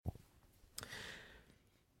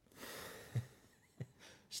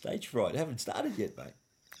Stage fright. Haven't started yet, mate.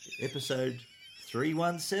 Episode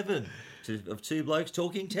 317 of Two Blokes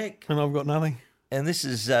Talking Tech. And I've got nothing. And this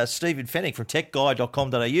is Stephen Fennick from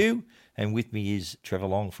techguide.com.au. And with me is Trevor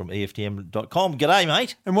Long from EFTM.com. G'day,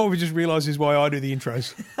 mate. And what we just realised is why I do the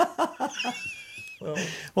intros. Well,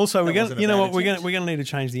 also, we're going to need to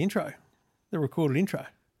change the intro, the recorded intro.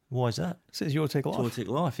 Why is that? It says Your Tech Life. Your Tech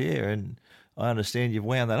Life, yeah. And I understand you've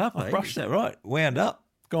wound that up, mate. Brushed is that right? Wound up.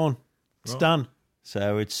 Gone. It's done.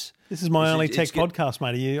 So this is my only tech podcast,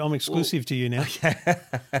 mate. I'm exclusive to you now.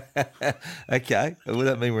 Okay. Would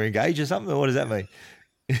that mean we're engaged or something? Or what does that mean?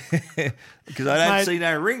 Because I don't see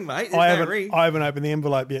no ring, mate. I haven't opened the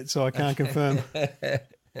envelope yet, so I can't confirm.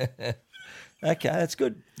 Okay, that's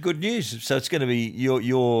good. Good news. So it's going to be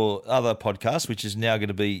your other podcast, which is now going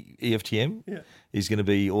to be EFTM. Yeah. Is going to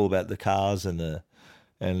be all about the cars and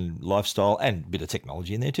lifestyle and a bit of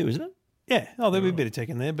technology in there too, isn't it? Yeah. Oh, there'll be a bit of tech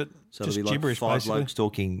in there, but So just it'll be like gibberish, five basically. blokes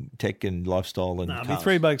talking tech and lifestyle and It'll cars. be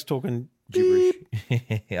three blokes talking Gibberish.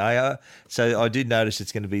 So I did notice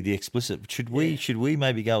it's going to be the explicit. Should we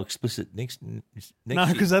maybe go explicit next No,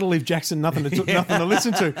 because that'll leave Jackson nothing to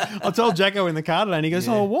listen to. I told Jacko in the car today, and he goes,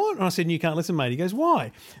 "Oh, what?" And I said, "You can't listen, mate." He goes,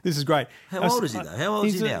 "Why?" This is great. How old is he, though? How old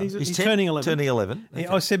is he now? He's 10? turning 11. Turning 11. Okay.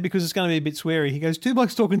 I said, because it's going to be a bit sweary. He goes, Two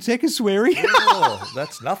Blokes Talking Tech is sweary. Oh,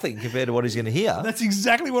 that's nothing compared to what he's going to hear. That's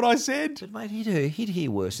exactly what I said. But, mate, he'd hear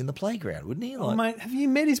worse in the playground, wouldn't he? Oh, mate, have you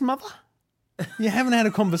met his mother? You haven't had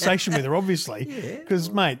a conversation with her, obviously.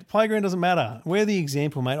 Because, mate, playground doesn't matter. We're the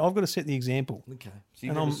example, mate. I've got to set the example. Okay. So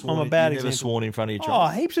and I'm a bad example. Never sworn in front of your Oh,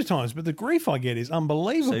 child? heaps of times. But the grief I get is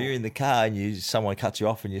unbelievable. So you're in the car and someone cuts you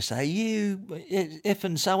off and you say, "You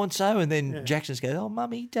effing so-and-so," and then Jackson's goes, "Oh,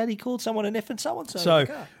 Mummy, Daddy called someone an effing so-and-so." So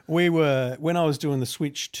we were, when I was doing the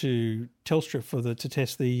switch to Telstra to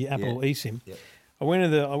test the Apple eSIM, I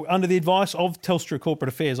went under the advice of Telstra Corporate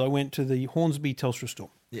Affairs, I went to the Hornsby Telstra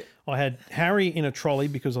store. Yeah. I had Harry in a trolley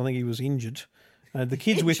because I think he was injured. The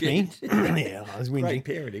kids with me. Yeah, I was whinging. Great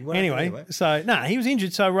parenting. Anyway, he was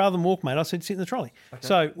injured, so rather than walk, mate, I said sit in the trolley. Okay.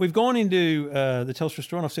 So we've gone into the Telstra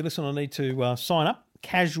store and I've said, listen, I need to sign up,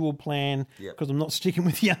 casual plan, because I'm not sticking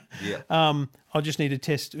with you. Yeah. I just need to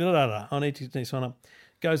test. I need to sign up.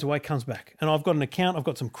 Goes away, comes back. And I've got an account. I've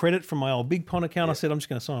got some credit from my old Big Pond account. I said, I'm just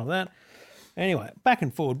going to sign up that. Anyway, back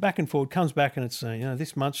and forward, comes back and it's,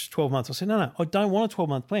 this much, 12 months. I said, no, I don't want a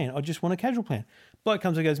 12-month plan. I just want a casual plan. Bloke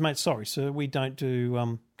comes and goes, mate, sorry, sir, we don't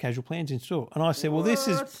do casual plans in store. And I said, well, this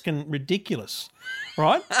is fucking ridiculous,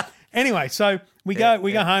 right? Anyway, so we go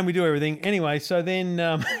home, we do everything. Anyway, so then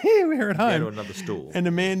we're at home. Go to another store. And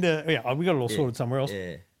Amanda, we got it all sorted somewhere else.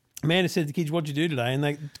 Yeah. Amanda said to the kids, "What'd you do today?" And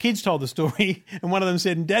the kids told the story, and one of them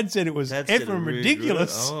said, and Dad said it was effing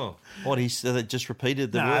ridiculous. Oh, what, he said that just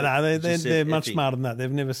repeated the word? No, they're much smarter than that.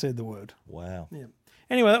 They've never said the word. Wow. Yeah.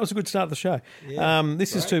 Anyway, that was a good start of the show. Yeah,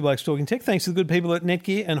 this is Two Blokes Talking Tech. Thanks to the good people at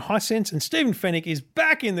Netgear and Hisense, and Stephen Fennick is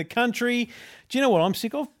back in the country. Do you know what I'm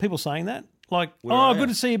sick of? People saying that. Like, good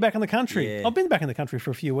to see you back in the country. Yeah. I've been back in the country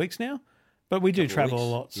for a few weeks now, but we do travel a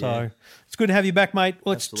lot, so it's good to have you back, mate.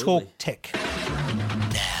 Let's talk tech.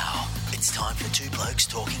 It's time for Two Blokes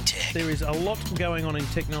Talking Tech. There is a lot going on in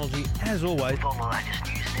technology, as always. With all the latest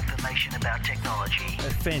news and information about technology.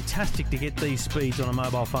 It's fantastic to get these speeds on a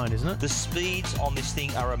mobile phone, isn't it? The speeds on this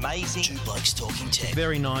thing are amazing. Two Blokes Talking Tech.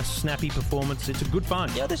 Very nice, snappy performance. It's a good phone.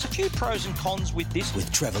 Yeah, there's a few pros and cons with this.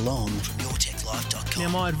 With Trevor Long from YourTechLife.com. Now,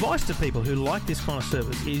 my advice to people who like this kind of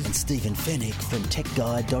service is... And Stephen Fennick from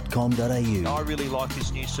TechGuide.com.au. I really like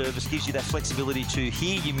this new service. Gives you that flexibility to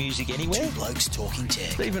hear your music anywhere. Two Blokes Talking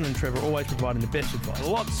Tech. Stephen and Trevor always providing the best advice.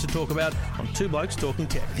 Lots to talk about on Two Blokes Talking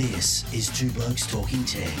Tech. This is Two Blokes Talking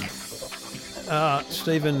Tech.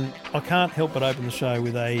 Stephen, I can't help but open the show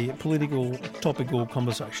with a political, topical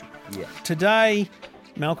conversation. Yeah. Today,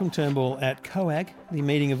 Malcolm Turnbull at COAG, the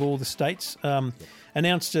meeting of all the states,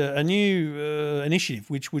 announced a new initiative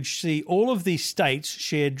which would see all of the states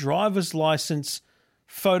share driver's licence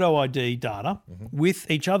photo ID data with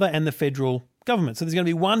each other and the federal government. So there's going to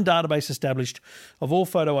be one database established of all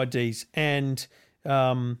photo IDs, and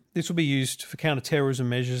this will be used for counter-terrorism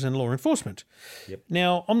measures and law enforcement. Yep.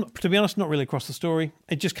 Now, to be honest, not really across the story.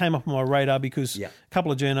 It just came up on my radar because a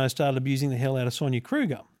couple of journos started abusing the hell out of Sonia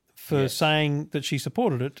Kruger for saying that she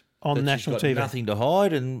supported it on national TV. Nothing to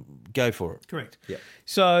hide and go for it. Correct. Yep.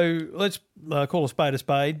 So let's call a spade a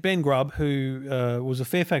spade. Ben Grubb, who was a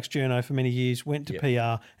Fairfax journo for many years, went to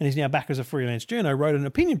PR and is now back as a freelance journo, wrote an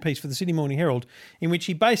opinion piece for the Sydney Morning Herald in which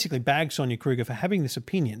he basically bagged Sonia Kruger for having this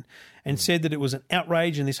opinion and said that it was an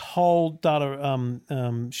outrage and this whole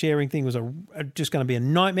data sharing thing was just going to be a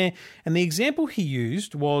nightmare. And the example he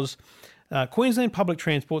used was Queensland public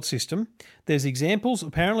transport system. There's examples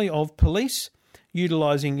apparently of police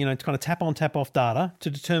utilising, kind of tap on, tap off data to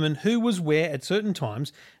determine who was where at certain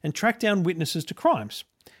times and track down witnesses to crimes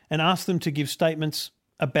and ask them to give statements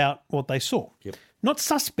about what they saw. Yep. Not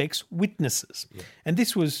suspects, witnesses. Yep. And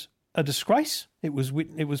this was a disgrace. It was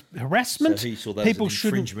harassment. So he saw that as an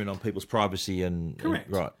infringement on people's privacy and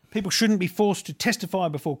correct. Right. People shouldn't be forced to testify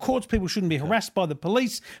before courts. People shouldn't be harassed by the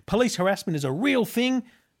police. Police harassment is a real thing.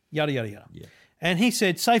 Yada yada yada. Yeah. And he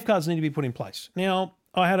said safeguards need to be put in place. Now,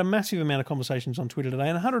 I had a massive amount of conversations on Twitter today,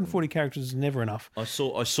 and 140 characters is never enough. I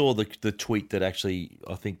saw the tweet that actually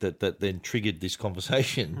I think that then triggered this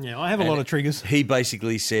conversation. Yeah, I have a lot of triggers. He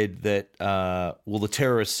basically said that the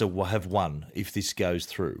terrorists have won if this goes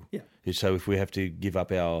through. Yeah. So if we have to give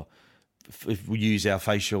up if we use our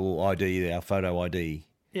facial ID, our photo ID.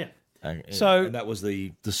 Yeah. And that was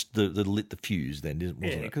the lit the fuse then, wasn't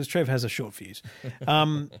it? Yeah, because Trev has a short fuse.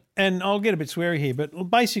 And I'll get a bit sweary here, but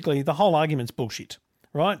basically the whole argument's bullshit.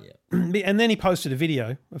 Right? Yeah. And then he posted a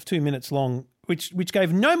video of 2 minutes long, which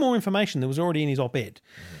gave no more information that was already in his op-ed.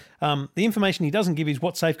 Mm-hmm. The information he doesn't give is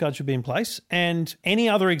what safeguards should be in place and any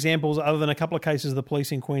other examples other than a couple of cases of the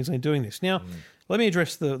police in Queensland doing this. Now, let me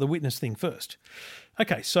address the witness thing first.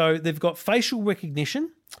 Okay, so they've got facial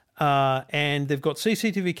recognition and they've got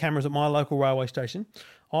CCTV cameras at my local railway station.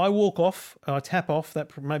 I walk off, I tap off,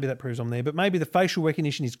 maybe that proves I'm there, but maybe the facial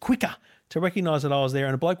recognition is quicker to recognise that I was there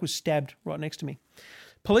and a bloke was stabbed right next to me.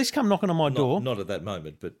 Police come knocking on my door. Not at that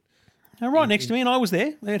moment, but... right next to me, and I was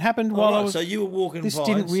there. It happened while I was... So you were walking This by...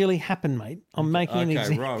 didn't really happen, mate. I'm making an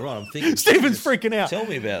example. Right. I'm thinking... Stephen's freaking out. Tell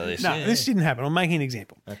me about this. No, this didn't happen. I'm making an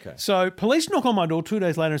example. Okay. So police knock on my door 2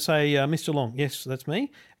 days later and say, Mr. Long, yes, that's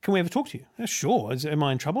me. Can we ever talk to you? Sure. Am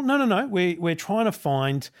I in trouble? No. We're trying to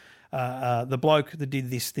find the bloke that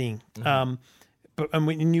did this thing. Mm-hmm.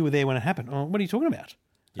 And you were there when it happened. Oh, what are you talking about?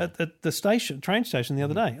 Yeah. At the train station the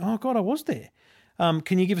other day. Oh, God, I was there.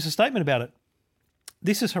 Can you give us a statement about it?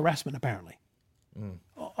 This is harassment, apparently.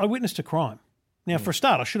 I witnessed a crime. Now, for a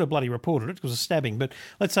start, I should have bloody reported it because it was a stabbing, but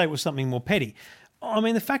let's say it was something more petty. I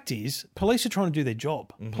mean, the fact is, police are trying to do their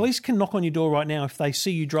job. Mm-hmm. Police can knock on your door right now if they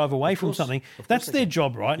see you drive away from something. That's their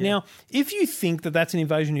job, right? Yeah. Now, if you think that that's an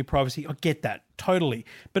invasion of your privacy, I get that, totally.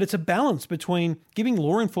 But it's a balance between giving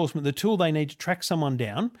law enforcement the tool they need to track someone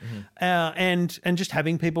down and just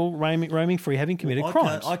having people roaming free, having committed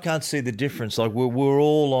crimes. I can't see the difference. Like, we're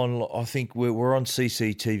all on, I think we're on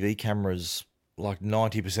CCTV cameras like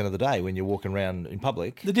 90% of the day when you're walking around in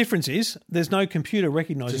public. The difference is there's no computer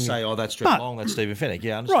recognising to say, that's Trevor Long, that's Stephen Fennick.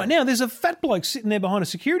 Yeah, I understand. Right, now there's a fat bloke sitting there behind a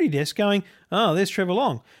security desk going, oh, there's Trevor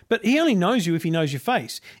Long. But he only knows you if he knows your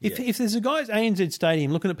face. If there's a guy at ANZ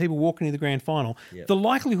Stadium looking at people walking to the grand final, the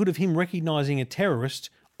likelihood of him recognising a terrorist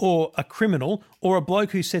or a criminal or a bloke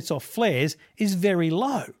who sets off flares is very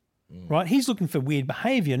low. Right? He's looking for weird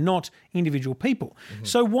behaviour, not individual people. Mm-hmm.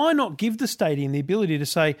 So why not give the stadium the ability to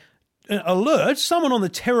say, alert, someone on the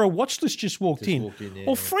terror watch list just walked in.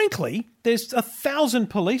 Or frankly, there's 1,000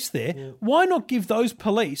 police there. Yeah. Why not give those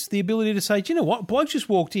police the ability to say, do you know what, bloke just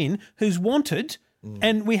walked in who's wanted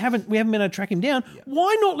and we haven't been able to track him down. Yeah.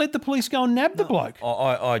 Why not let the police go and nab the bloke?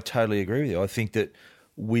 I totally agree with you. I think that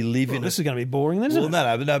we live in... This is going to be boring, isn't it?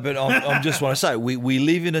 No, but I just want to say, we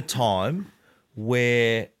live in a time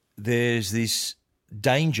where there's this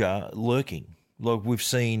danger lurking. Like, we've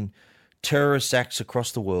seen terrorist acts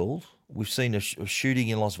across the world. We've seen a shooting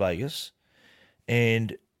in Las Vegas,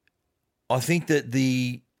 and I think that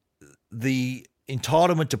the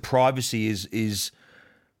entitlement to privacy is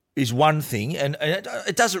one thing, and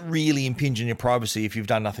it doesn't really impinge on your privacy if you've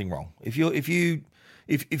done nothing wrong. If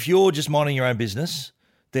you're just minding your own business,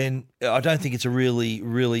 then I don't think it's a really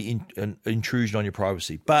an intrusion on your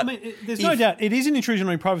privacy. But I mean, there's no doubt it is an intrusion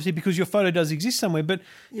on your privacy because your photo does exist somewhere. But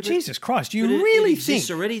Jesus Christ, you really think... It exists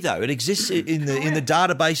already, though. It exists in the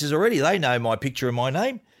databases already. They know my picture and my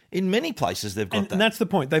name. In many places, they've got that. And that's the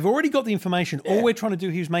point. They've already got the information. Yeah. All we're trying to do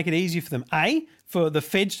here is make it easier for them, A, for the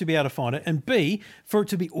feds to be able to find it, and B, for it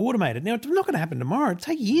to be automated. Now, it's not going to happen tomorrow. It'll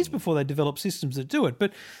take years before they develop systems that do it.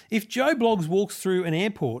 But if Joe Bloggs walks through an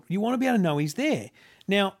airport, you want to be able to know he's there.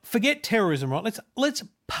 Now, forget terrorism, right? Let's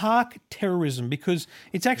park terrorism because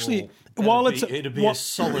it's actually it'd be a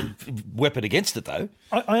solid weapon against it, though.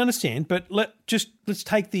 I understand, but let's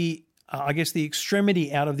take the the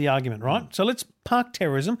extremity out of the argument, right? So let's park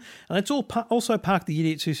terrorism, and let's also park the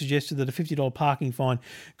idiots who suggested that a $50 parking fine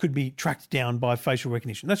could be tracked down by facial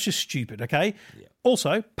recognition. That's just stupid, okay? Yeah.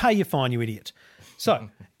 Also, pay your fine, you idiot. So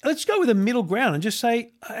let's go with a middle ground and just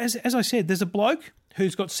say, as I said, there's a bloke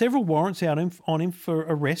who's got several warrants out on him for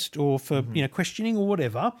arrest or for questioning or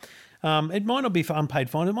whatever. It might not be for unpaid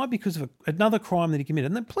fine. It might be because of another crime that he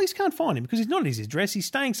committed. And the police can't find him because he's not at his address. He's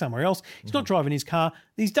staying somewhere else. He's not driving his car.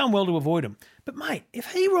 He's done well to avoid him. But, mate,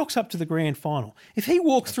 if he rocks up to the grand final, if he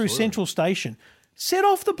walks through Central Station, set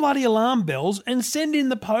off the bloody alarm bells and send in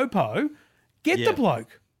the popo, get the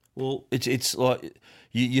bloke. Well, it's like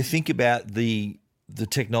you think about the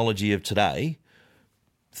technology of today.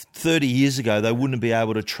 30 years ago, they wouldn't be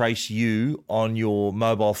able to trace you on your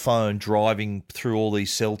mobile phone driving through all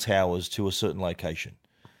these cell towers to a certain location.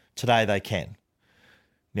 Today, they can.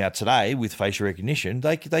 Now, today, with facial recognition,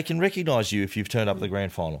 they can recognise you if you've turned up at the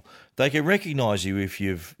grand final. They can recognise you if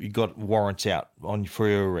you've got warrants out for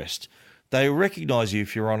your arrest. They recognise you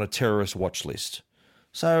if you're on a terrorist watch list.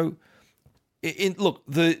 So, look,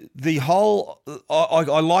 the whole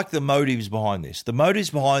I like the motives behind this. The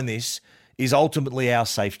motives behind this is ultimately our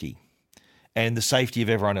safety and the safety of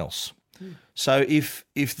everyone else. So if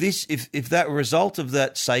that result of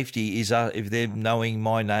that safety is if they're knowing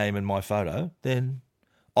my name and my photo, then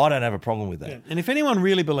I don't have a problem with that. Yeah. And if anyone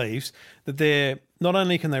really believes that they're not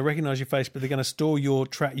only can they recognise your face, but they're going to store your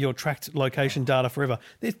tracked location data forever,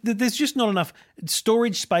 there's just not enough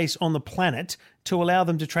storage space on the planet to allow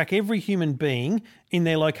them to track every human being in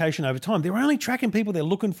their location over time. They're only tracking people they're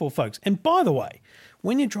looking for, folks. And by the way,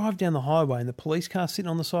 when you drive down the highway and the police car's sitting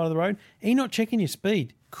on the side of the road, he's not checking your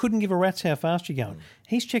speed. Couldn't give a rat's how fast you're going.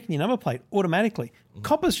 He's checking your number plate automatically.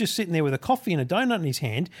 Copper's just sitting there with a coffee and a donut in his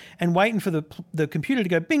hand and waiting for the computer to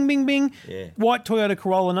go bing, bing, bing, white Toyota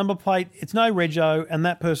Corolla number plate, it's no rego, and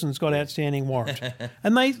that person's got outstanding warrant.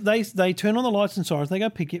 And they turn on the lights and sirens, they go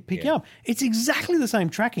pick you up. It's exactly the same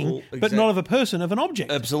tracking, but not of a person, of an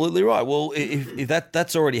object. Absolutely right. Well, if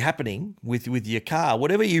that's already happening with your car,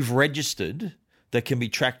 whatever you've registered that can be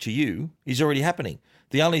tracked to you is already happening.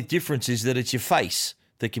 The only difference is that it's your face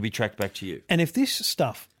that can be tracked back to you. And if this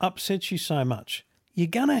stuff upsets you so much, you're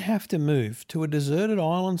going to have to move to a deserted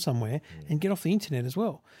island somewhere and get off the internet as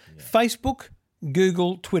well. Yeah. Facebook,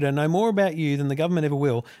 Google, Twitter know more about you than the government ever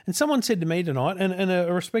will. And someone said to me tonight, and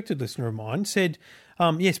a respected listener of mine said,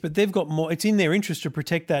 yes, but they've got more, it's in their interest to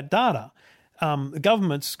protect that data. The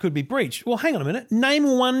governments could be breached. Well, hang on a minute.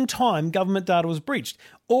 Name one time government data was breached.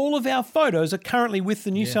 All of our photos are currently with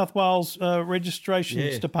the New South Wales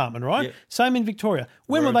Registrations Department, right? Yeah. Same in Victoria.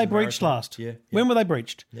 When were they breached last? Yeah. When were they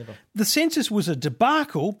breached? Never. The census was a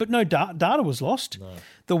debacle, but no data was lost. No.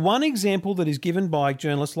 The one example that is given by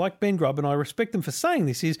journalists like Ben Grubb, and I respect them for saying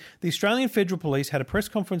this, is the Australian Federal Police had a press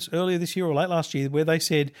conference earlier this year or late last year where they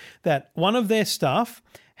said that one of their staff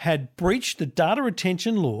had breached the data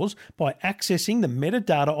retention laws by accessing the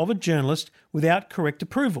metadata of a journalist without correct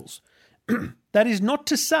approvals. That is not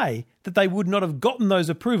to say that they would not have gotten those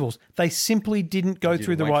approvals. They simply didn't go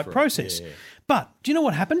through the right process. Yeah. But do you know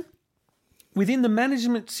what happened? Within the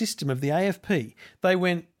management system of the AFP, they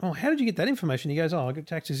went, oh, how did you get that information? He goes, oh, I got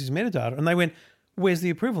to access his metadata. And they went, where's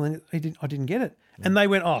the approval? And I didn't get it. And they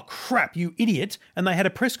went, oh, crap, you idiot. And they had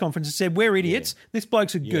a press conference and said, we're idiots. Yeah. This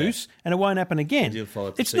bloke's a goose and it won't happen again.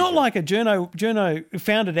 It's not like a journo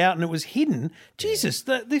found it out and it was hidden. Jesus,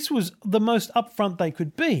 this was the most upfront they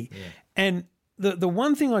could be. Yeah. And the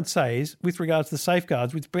one thing I'd say is, with regards to the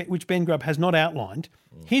safeguards, which Ben Grubb has not outlined,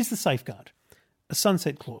 here's the safeguard, a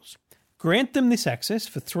sunset clause. Grant them this access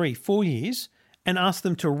for 3-4 years and ask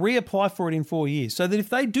them to reapply for it in 4 years, so that if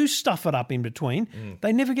they do stuff it up in between,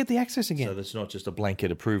 they never get the access again. So that's not just a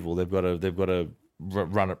blanket approval. They've got to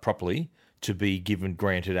run it properly to be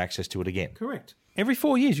granted access to it again. Correct. Every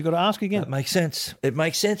 4 years, you've got to ask again. That makes sense. It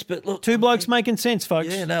makes sense, but look, two blokes making sense, folks.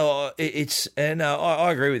 Yeah, no,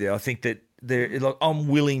 I agree with you. I think that I'm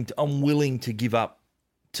willing to give up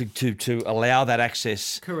to allow that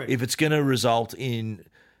access. Correct. If it's going to result in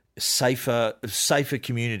safer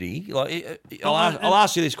community. I'll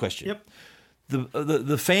ask you this question. Yep.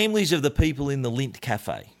 The families of the people in the Lint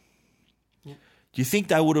Cafe. Yep. Do you think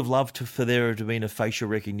they would have loved for there to have been a facial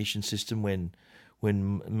recognition system when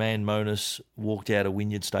Man Monas walked out of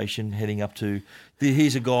Wynyard Station heading up to?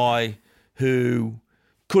 Here's a guy who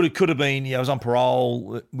could have been, was on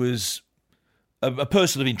parole, was a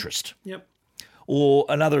person of interest. Yep. Or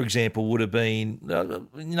another example would have been,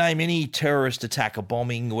 name any terrorist attack or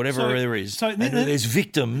bombing or whatever there is. There's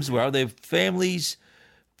victims where their family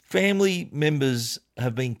members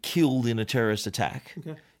have been killed in a terrorist attack.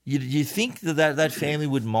 Okay. You think that family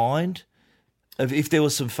would mind if there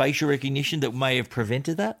was some facial recognition that may have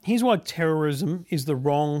prevented that? Here's why terrorism is the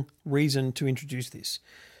wrong reason to introduce this.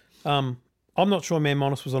 I'm not sure Man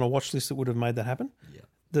Monas was on a watch list that would have made that happen. Yeah.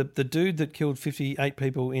 The dude that killed 58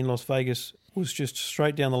 people in Las Vegas was just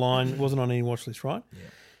straight down the line, wasn't on any watch list, right? Yeah.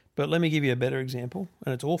 But let me give you a better example,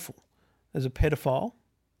 and it's awful. There's a pedophile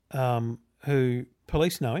who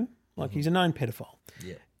police know him, Like he's a known pedophile.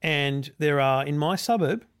 Yeah. And in my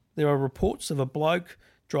suburb, there are reports of a bloke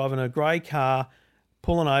driving a grey car,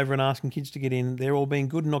 pulling over and asking kids to get in. They're all being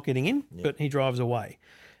good and not getting in, but he drives away.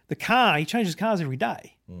 The car, he changes cars every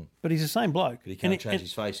day, but he's the same bloke. But he can't change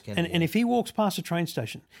his face, can he? And if he walks past a train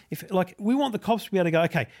station, we want the cops to be able to go,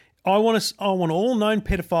 okay, I want all known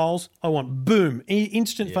pedophiles. I want, boom,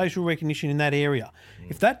 instant facial recognition in that area.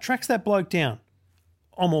 If that tracks that bloke down,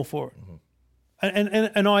 I'm all for it.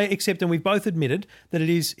 And I accept, and we've both admitted that it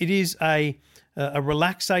is a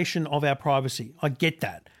relaxation of our privacy. I get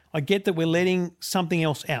that. I get that we're letting something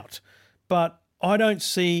else out, but I don't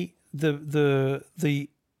see the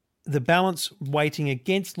balance weighting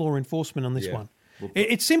against law enforcement on this one.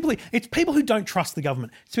 It's people who don't trust the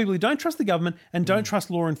government. It's people who don't trust the government and don't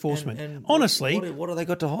trust law enforcement. And honestly, what have they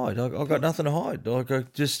got to hide? I've got nothing to hide.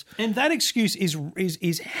 And that excuse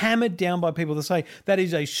is hammered down by people that say that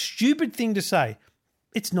is a stupid thing to say.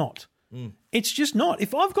 It's not. It's just not.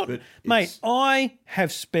 If I've got, mate, I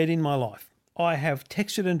have sped in my life. I have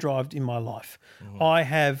texted and driven in my life. I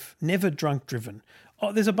have never drunk driven.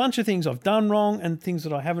 There's a bunch of things I've done wrong and things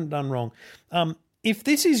that I haven't done wrong. If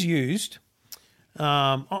this is used,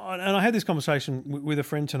 and I had this conversation with a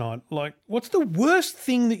friend tonight, like, what's the worst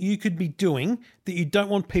thing that you could be doing that you don't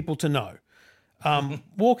want people to know?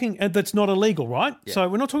 Walking, that's not illegal, right? Yeah. So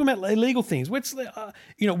we're not talking about illegal things.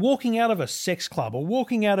 Walking out of a sex club or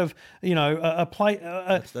walking out of, a play.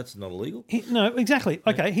 That's not illegal. No, exactly.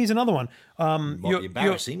 Okay, here's another one. Might be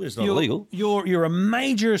embarrassing, but it's not illegal. You're a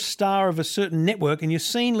major star of a certain network and you're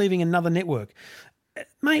seen leaving another network.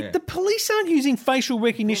 Mate, the police aren't using facial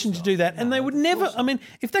recognition to do that, and they would never. I mean,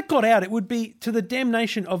 if that got out, it would be to the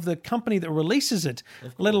damnation of the company that releases it,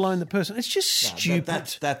 let alone the person. It's just stupid.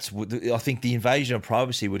 I think the invasion of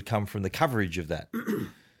privacy would come from the coverage of that.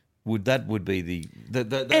 That's the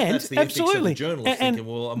ethics absolutely of the journalist and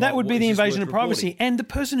thinking, well, that would be the invasion of privacy, and the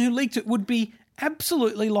person who leaked it would be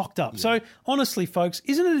absolutely locked up. So honestly, folks,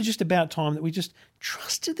 isn't it just about time that we just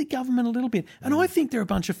trusted the government a little bit? And I think they're a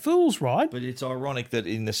bunch of fools, right? But it's ironic that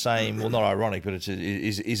in the same, well, not ironic, but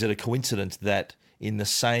is it a coincidence that in the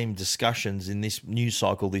same discussions in this news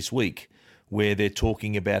cycle this week, where they're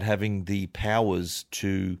talking about having the powers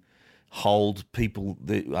to hold people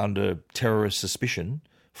under terrorist suspicion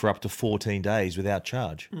for up to 14 days without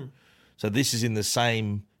charge. So this is in the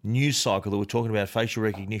same news cycle that we're talking about facial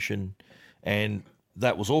recognition, and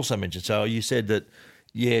that was also mentioned. So you said that,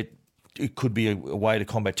 it could be a way to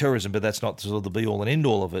combat terrorism, but that's not sort of the be-all and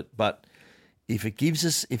end-all of it. But if it gives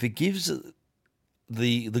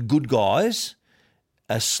the good guys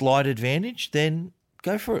a slight advantage, then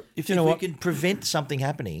go for it. If we can prevent something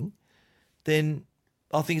happening, then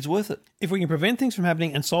I think it's worth it. If we can prevent things from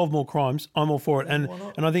happening and solve more crimes, I'm all for it. And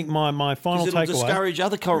I think my final takeaway... It'll discourage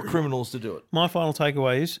other criminals to do it. My final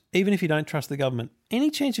takeaway is, even if you don't trust the government, any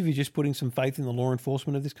chance of you just putting some faith in the law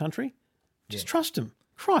enforcement of this country, just trust them.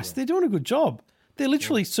 Christ, they're doing a good job. They're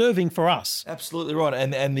literally serving for us. Absolutely right.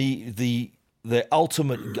 And the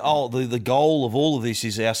ultimate goal, the goal of all of this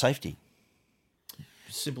is our safety.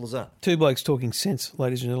 Simple as that. Two blokes talking sense,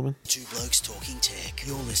 ladies and gentlemen. Two Blokes Talking Tech.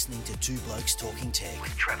 You're listening to Two Blokes Talking Tech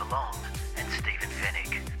with Trevor Long and Stephen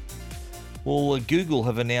Fennick. Well, Google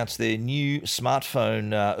have announced their new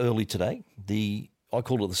smartphone early today. I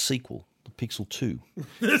call it the sequel, the Pixel 2.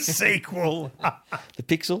 The sequel. The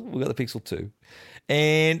Pixel. We've got the Pixel 2.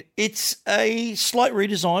 And it's a slight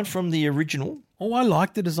redesign from the original. Oh, I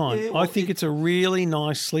like the design. Yeah, I think it's a really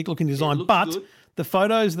nice, sleek-looking design. But good. The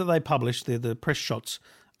photos that they published, the press shots,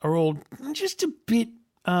 are all just a bit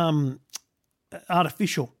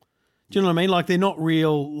artificial. Do you know what I mean? Like, they're not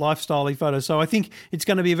real lifestyle-y photos. So I think it's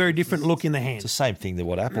going to be a very different look in the hand. It's the same thing that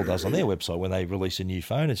what Apple does on their website when they release a new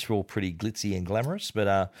phone. It's all pretty glitzy and glamorous.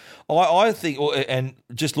 But I think, and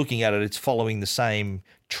just looking at it, it's following the same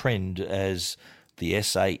trend as the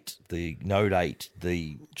S8, the Note 8,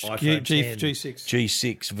 the iPhone 10,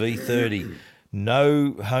 G6, V30.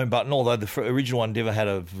 No home button, although the original one never had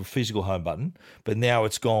a physical home button, but now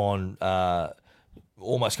it's gone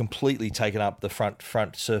almost completely taken up. The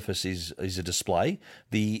front surface is a display.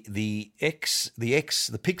 The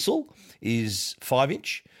Pixel is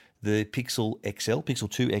 5-inch. The Pixel XL, Pixel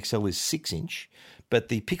 2 XL is 6-inch, but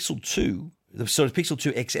the Pixel 2, Pixel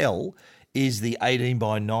 2 XL is the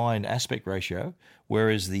 18:9 aspect ratio,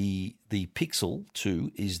 whereas the Pixel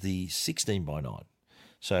 2 is the 16:9.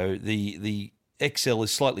 So the XL is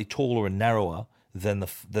slightly taller and narrower than the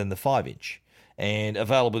 5-inch, and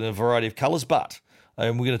available in a variety of colours. But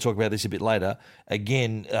and we're going to talk about this a bit later.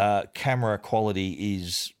 Again, camera quality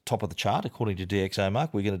is top of the chart according to DxOMark.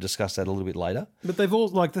 We're going to discuss that a little bit later. But they've all,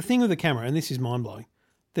 like, the thing with the camera, and this is mind blowing.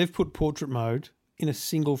 They've put portrait mode in a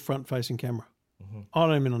single front-facing camera. I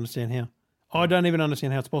don't even understand how. I don't even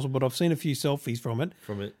understand how it's possible, but I've seen a few selfies from it.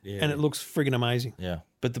 And it looks friggin' amazing. Yeah.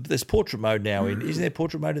 But there's portrait mode now. Isn't there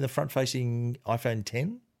portrait mode in the front-facing iPhone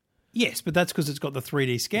 10? Yes, but that's because it's got the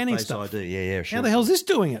 3D scanning Face stuff. ID. Yeah, sure. How the hell's this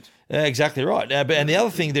doing it? Exactly right. And the other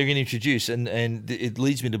thing they're going to introduce, and it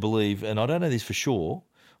leads me to believe, and I don't know this for sure,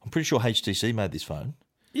 I'm pretty sure HTC made this phone.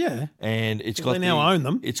 Yeah. And it's got they now own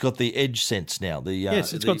them. It's got the Edge Sense now.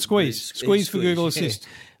 Yes, it's got Squeeze. Squeeze for Google Assist.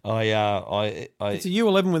 It's a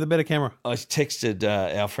U11 with a better camera. I texted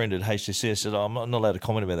our friend at HTC. I said, I'm not allowed to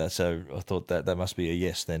comment about that. So I thought that must be a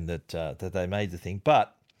yes then that they made the thing.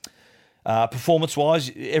 But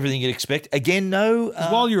performance-wise, everything you'd expect. Again, no.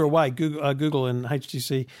 While you're away, Google and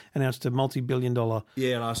HTC announced a multi-billion-dollar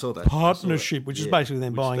and I saw that partnership, which is basically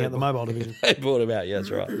them buying out the mobile division. They bought them out. Yeah,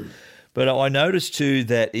 that's right. But I noticed too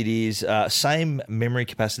that it is same memory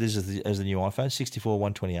capacities as the new iPhone, 64,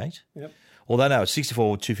 128. Yep. Although no,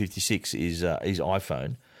 64, 256 is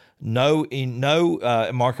iPhone. No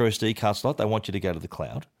micro SD card slot. They want you to go to the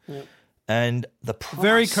cloud. Yep. And the price.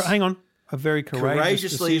 A very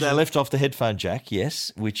courageously decision. they left off the headphone jack.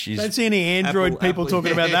 Yes, which is. Don't see any Android people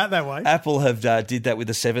talking about that way. Apple have did that with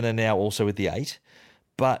the 7 and now also with the 8,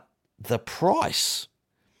 but the price.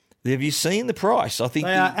 Have you seen the price? I think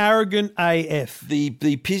they are arrogant AF. The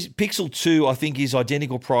Pixel 2, I think, is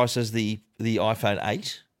identical price as the iPhone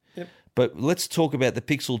 8. Yep. But let's talk about the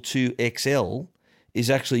Pixel 2 XL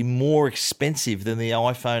is actually more expensive than the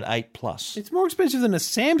iPhone 8 Plus. It's more expensive than a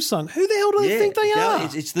Samsung. Who the hell do they think they are?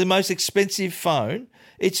 It's the most expensive phone.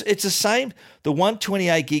 It's the same. The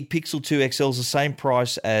 128 gig Pixel 2 XL is the same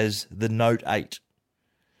price as the Note 8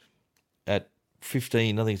 at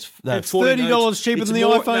 15. I think it's $30 cheaper than the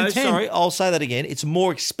iPhone 10. Sorry, I'll say that again. It's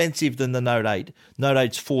more expensive than the Note 8. Note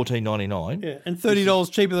 8's $14.99. Yeah, and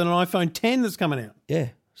 $30 cheaper than an iPhone 10 that's coming out. Yeah.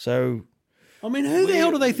 So, I mean, who the hell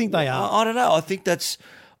do they think they are? I don't know.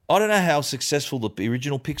 I don't know how successful the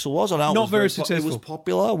original Pixel was. I know not very successful. It was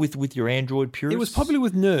popular with your Android purists. It was popular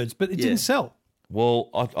with nerds, but it didn't sell. Well,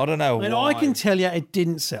 I don't know. And why. I can tell you, it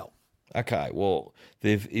didn't sell. Okay. Well,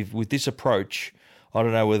 with this approach. I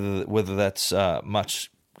don't know whether that's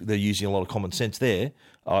much. They're using a lot of common sense there.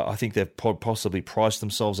 I think they've possibly priced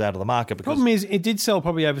themselves out of the market. The problem is it did sell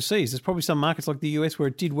probably overseas. There's probably some markets like the US where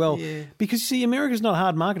it did well. Yeah. Because, you see, America's not a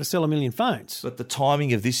hard market to sell 1 million phones. But the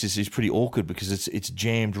timing of this is pretty awkward because it's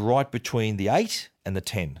jammed right between the 8 and the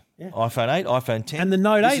 10. Yeah. iPhone 8, iPhone 10. And the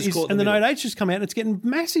Note 8 the Note 8's just come out and it's getting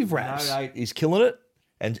massive raps. The Note 8 is killing it.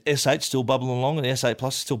 And S8's still bubbling along and the S8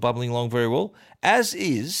 Plus is still bubbling along very well. As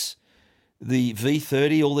is the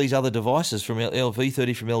V30, all these other devices from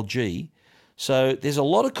V30 from LG. So there's a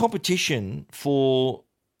lot of competition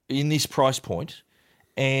in this price point,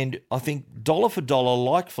 and I think dollar for dollar,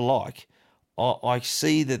 like for like, I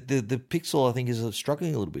see that the Pixel I think is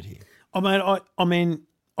struggling a little bit here. I mean,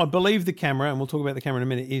 I believe the camera, and we'll talk about the camera in a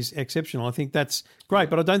minute, is exceptional. I think that's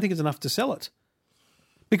great, but I don't think it's enough to sell it.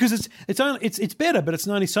 Because it's better, but it's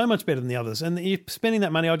only so much better than the others. And you're spending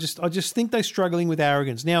that money. I just think they're struggling with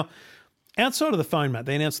arrogance. Now, outside of the phone, Matt,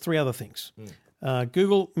 they announced 3 other things.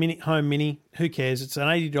 Google Home Mini, who cares? It's an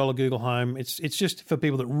 $80 Google Home. It's just for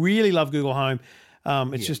people that really love Google Home.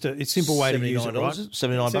 It's just a simple way to use it, right?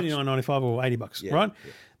 $79.95 or $80, right?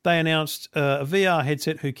 Yeah. They announced a VR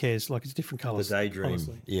headset. Who cares? Like, it's different colours. The Daydream.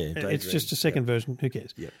 Honestly. Yeah, Daydream. It's just a second version. Who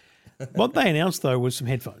cares? Yeah. What they announced, though, was some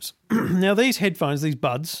headphones. Now, these headphones, these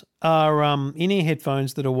buds, are in-ear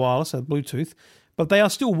headphones that are wireless, so Bluetooth, but they are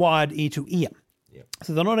still wired ear to ear. Yep.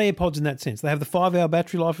 So they're not AirPods in that sense. They have the 5-hour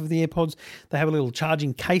battery life of the AirPods. They have a little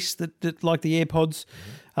charging case that like the AirPods.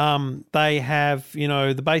 Mm-hmm. They have,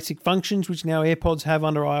 the basic functions, which now AirPods have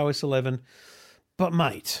under iOS 11. But,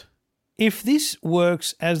 mate, if this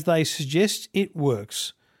works as they suggest it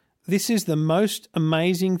works, this is the most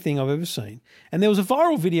amazing thing I've ever seen. And there was a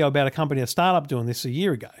viral video about a startup doing this a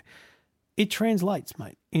year ago. It translates,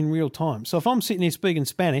 mate, in real time. So if I'm sitting here speaking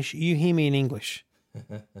Spanish, you hear me in English.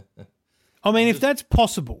 I mean, if that's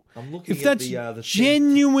possible, if that's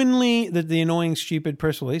genuinely the annoying, stupid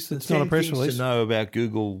press release, that's not a press release. To know about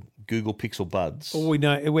Google Pixel Buds. Oh, we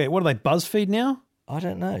know. What are they? BuzzFeed now? I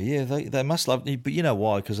don't know. Yeah, they must love it. But you know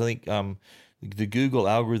why? Because I think the Google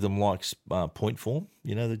algorithm likes point form. Did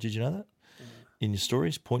you know that? In your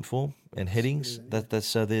stories, point form and headings. That's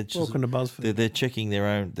so they're just, welcome to BuzzFeed. They're checking their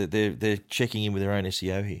own. They're checking in with their own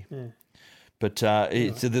SEO here. Yeah. But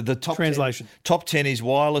it's the top translation. Top 10 is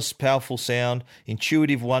wireless, powerful sound,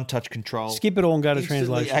 intuitive one-touch control. Skip it all and go to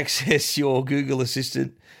translation. Access your Google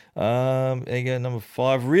Assistant. There you go, number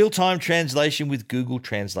 5. Real-time translation with Google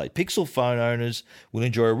Translate. Pixel phone owners will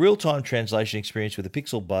enjoy a real-time translation experience with the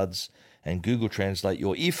Pixel Buds and Google Translate.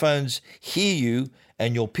 Your earphones hear you,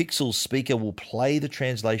 and your Pixel speaker will play the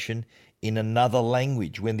translation in another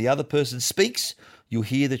language. When the other person speaks, you'll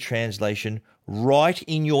hear the translation right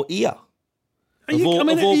in your ear. Are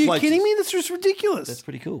you kidding me? That's just ridiculous. That's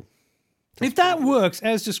pretty cool. If that works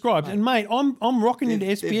as described, and mate, I'm rocking into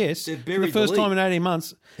SPS for the first time in 18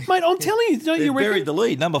 months. Mate, I'm telling you, don't you reckon? Buried the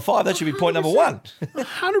lead. Number 5, that should be point number 1.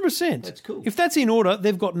 100%. That's cool. If that's in order,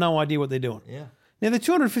 they've got no idea what they're doing. Yeah. Now, they're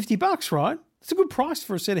 $250, right? It's a good price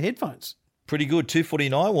for a set of headphones. Pretty good,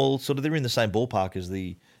 $249. Well, sort of, they're in the same ballpark as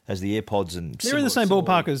the AirPods and. They're in the same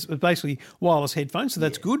ballpark as basically wireless headphones, so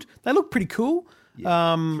that's good. They look pretty cool.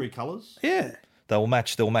 Yeah. 3 colours. Yeah. They'll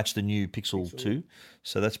match the new Pixel 2,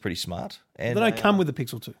 so that's pretty smart. And they don't come with the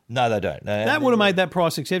Pixel 2. No, they don't. No, that would have made that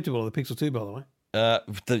price acceptable, the Pixel 2, by the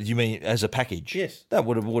way. You mean as a package? Yes. That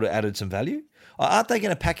would have added some value. Aren't they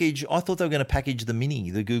going to package? I thought they were going to package the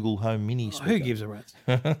Mini, the Google Home Mini speaker. Who gives a rat's?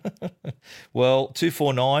 Well,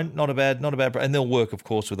 $249, not a bad. And they'll work, of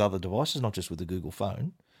course, with other devices, not just with the Google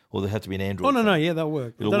phone. Or they have to be an Android. Oh, no, phone. Yeah, they'll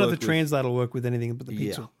work. I don't know if the Translate will work with anything but the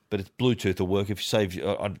Pixel. Yeah, but it's Bluetooth will work. If you save,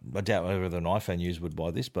 I doubt whether an iPhone user would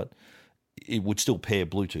buy this, but it would still pair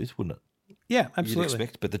Bluetooth, wouldn't it? Yeah, absolutely. You'd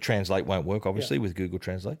expect, but the Translate won't work, obviously, with Google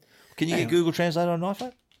Translate. Can you get Google Translate on an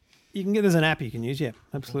iPhone? You can there's an app you can use, yeah,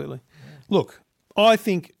 absolutely. Look, I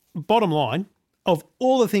think, bottom line, of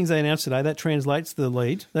all the things they announced today, that translates the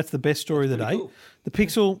lead. That's the best story of the day. Cool. The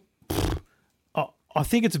Pixel, I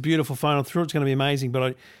think it's a beautiful phone. I'm sure it's going to be amazing,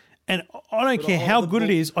 but I don't care how good it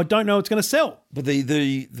is. I don't know it's going to sell. But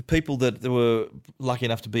the people that were lucky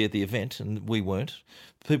enough to be at the event, and we weren't,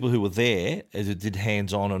 people who were there as it did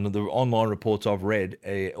hands-on, and the online reports I've read,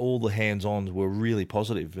 all the hands-ons were really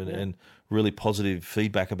positive and really positive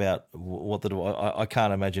feedback about what I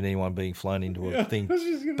can't imagine anyone being flown into a thing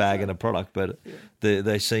bagging a product, but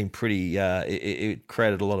they seem pretty. It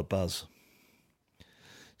created a lot of buzz.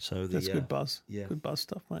 So that's good buzz. Yeah, good buzz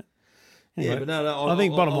stuff, mate. Anyway, but I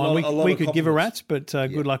think bottom line, we could give a rat's, but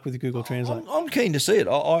good luck with the Google Translate. I'm keen to see it.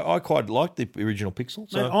 I quite like the original Pixel.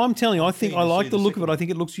 So mate, I'm telling you, I think I like the look of it. I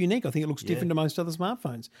think it looks unique. I think it looks different to most other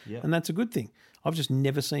smartphones, and that's a good thing. I've just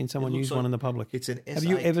never seen someone use one in the public. It's an S8. Have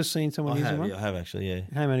you ever seen someone using one? Yeah, I have actually, yeah.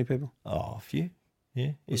 How many people? Oh, a few.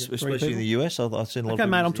 Yeah, especially in the US. I've seen a lot of people. Okay,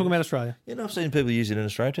 mate, I'm talking about Australia. Yeah, no, I've seen people use it in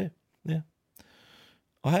Australia too. Yeah.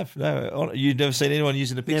 I have. No, you've never seen anyone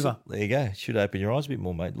using a Pixel? Never. There you go. Should open your eyes a bit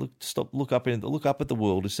more, mate. Look up at the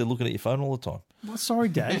world instead of looking at your phone all the time. Well, sorry,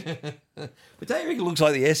 Dad. But don't you think it looks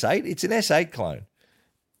like the S8? It's an S8 clone.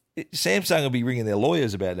 Samsung will be ringing their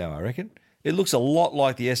lawyers about now, I reckon. It looks a lot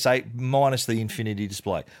like the S8 minus the Infinity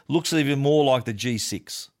display. Looks even more like the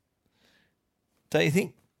G6. Don't you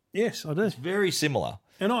think? Yes, I do. It's very similar.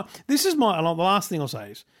 And the last thing I'll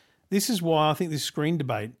say is, this is why I think this screen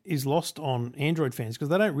debate is lost on Android fans, because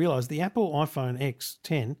they don't realise the Apple iPhone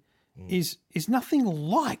X10 is nothing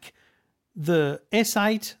like the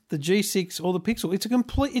S8, the G6, or the Pixel.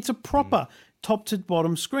 It's a proper top to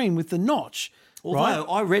bottom screen with the notch. Although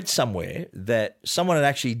I read somewhere that someone had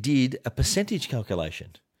actually did a percentage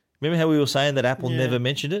calculation. Remember how we were saying that Apple never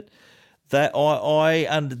mentioned it? That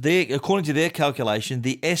according to their calculation,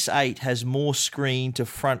 the S8 has more screen to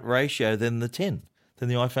front ratio than the 10. Than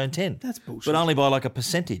the iPhone 10. That's bullshit. But only by like a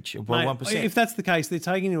percentage, by 1%. If that's the case, they're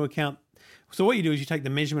taking into account. So what you do is you take the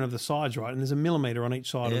measurement of the sides, right, and there's a millimetre on each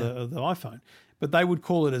side of the iPhone. But they would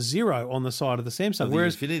call it a 0 on the side of the Samsung,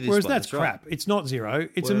 whereas that's crap. Right. It's not 0.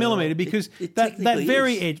 It's a millimetre because that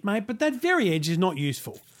very edge, mate. But that very edge is not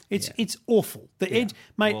useful. It's awful. The edge,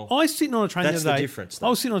 mate. I was sitting on a train the other day. That's the difference. I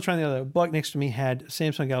was sitting on a train the other day. A bloke next to me had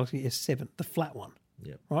Samsung Galaxy S7, the flat one.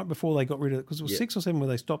 Yep. Right before they got rid of it, because it was 6 or 7 where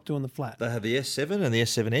they stopped doing the flat. They have the S7 and the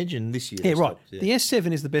S7 Edge, and this year. Yeah, right. The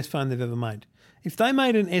S7 is the best phone they've ever made. If they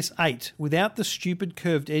made an S8 without the stupid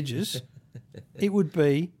curved edges, it would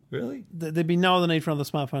be really. There'd be no other need for another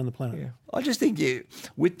smartphone on the planet. Yeah. I just think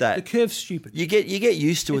with that the curve's stupid. You get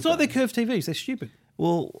used to it. It's like they're curved TVs. They're stupid.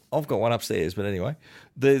 Well, I've got one upstairs, but anyway,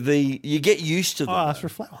 you get used to them. I asked for a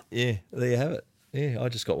flat one. Yeah, there you have it. Yeah, I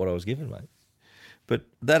just got what I was given, mate. But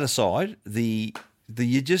that aside,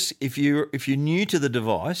 if you're new to the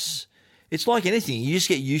device, it's like anything. You just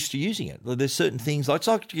get used to using it. There's certain things it's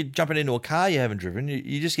like you're jumping into a car you haven't driven.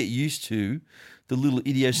 You just get used to the little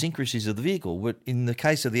idiosyncrasies of the vehicle. But in the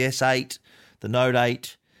case of the S8, the Note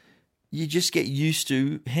 8, you just get used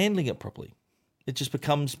to handling it properly. It just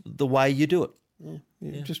becomes the way you do it.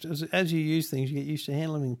 Yeah. Just as you use things, you get used to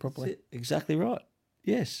handling them properly. That's it. Exactly right.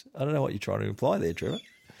 Yes. I don't know what you're trying to imply there, Trevor.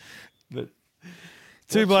 But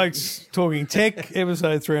Two Blokes Talking Tech,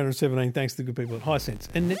 episode 317. Thanks to the good people at Hisense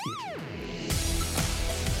and Netgear.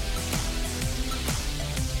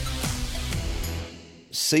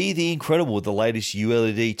 See the incredible with the latest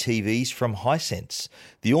ULED TVs from Hisense.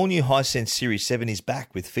 The all-new Hisense Series 7 is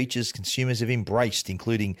back with features consumers have embraced,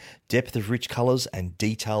 including depth of rich colours and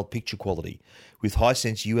detailed picture quality. With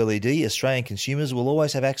Hisense ULED, Australian consumers will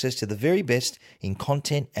always have access to the very best in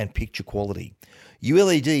content and picture quality.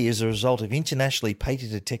 ULED is a result of internationally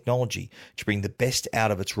patented technology to bring the best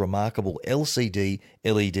out of its remarkable LCD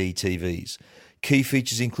LED TVs. Key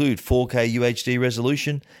features include 4K UHD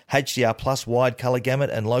resolution, HDR plus wide colour gamut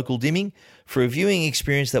and local dimming for a viewing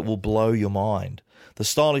experience that will blow your mind. The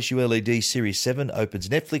stylish ULED Series 7 opens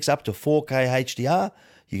Netflix up to 4K HDR.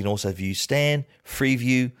 You can also view Stan,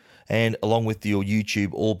 Freeview, and along with your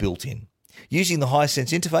YouTube all built in. Using the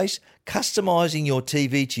Hisense interface, customising your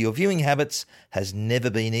TV to your viewing habits has never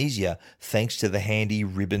been easier thanks to the handy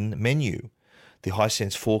ribbon menu. The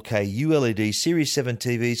Hisense 4K ULED Series 7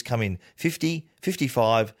 TVs come in 50,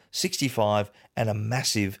 55, 65 and a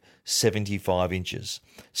massive 75 inches.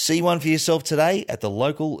 See one for yourself today at your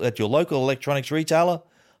local electronics retailer.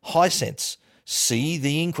 Hisense. See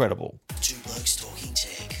the incredible. Two Blokes Talking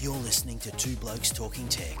Tech. You're listening to Two Blokes Talking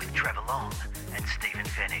Tech. With Trevor Long and Stephen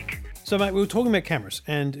Fennick. So, mate, we were talking about cameras,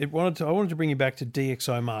 and I wanted to bring you back to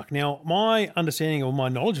DxO Mark. Now, my understanding or my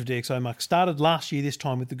knowledge of DxO Mark started last year this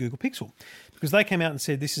time with the Google Pixel, because they came out and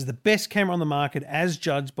said this is the best camera on the market as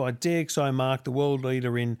judged by DxO Mark, the world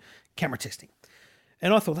leader in camera testing.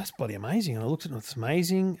 And I thought, that's bloody amazing. And I looked at it, it's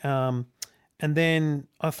amazing. And then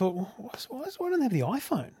I thought, well, why don't they have the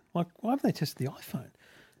iPhone? Like, why haven't they tested the iPhone?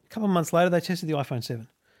 A couple of months later, they tested the iPhone 7.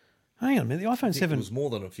 Hang on a minute, the iPhone 7... It was more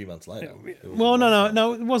than a few months later. Well,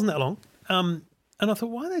 no, it wasn't that long. And I thought,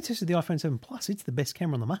 why they tested the iPhone 7 Plus? It's the best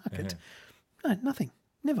camera on the market. No, nothing.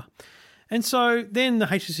 Never. And so then the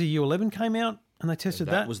HTC U11 came out and they tested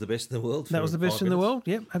that. That was the best in the world. That was the best in the world.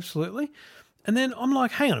 Yep, absolutely. And then I'm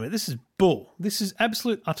like, hang on a minute, this is bull. This is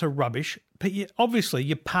absolute utter rubbish. But obviously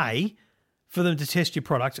you pay for them to test your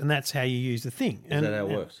product and that's how you use the thing. Is that how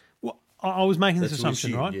it works? Well, I was making this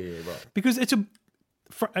assumption, right? Yeah, right. Because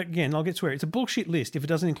again, I'll get swear, it's a bullshit list if it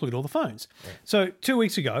doesn't include all the phones. Right. So 2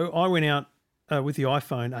 weeks ago, I went out with the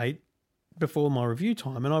iPhone 8 before my review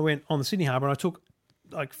time, and I went on the Sydney Harbour and I took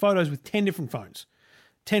like photos with 10 different phones.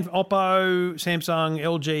 10 Oppo, Samsung,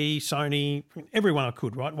 LG, Sony, everyone I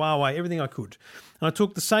could, right? Huawei, everything I could. And I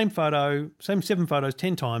took the same 7 photos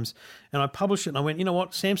 10 times, and I published it, and I went, you know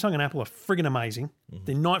what? Samsung and Apple are friggin' amazing. Mm-hmm.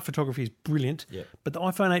 Their night photography is brilliant, but the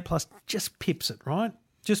iPhone 8 Plus just pips it, right?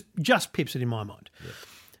 Just pips it in my mind. Yep.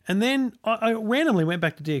 And then I randomly went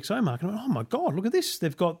back to DxO Mark and I went, oh my God, look at this.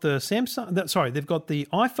 They've got the they've got the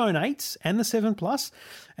iPhone 8s and the 7 Plus,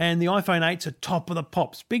 and the iPhone 8s are top of the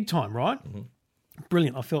pops, big time, right? Mm-hmm.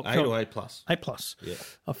 Brilliant. I felt 8 or 8 Plus. 8 Plus. Yeah.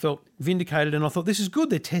 I felt vindicated and I thought, this is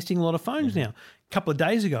good. They're testing a lot of phones now. A couple of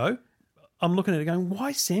days ago, I'm looking at it going, why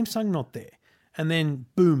is Samsung not there? And then,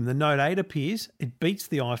 boom, the Note 8 appears. It beats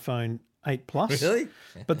the iPhone 8 Plus. Really?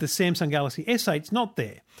 But the Samsung Galaxy S8's not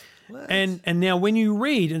there. What? And now when you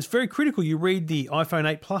read, and it's very critical, you read the iPhone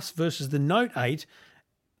 8 Plus versus the Note 8,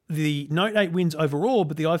 the Note 8 wins overall,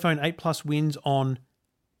 but the iPhone 8 Plus wins on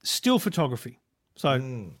still photography.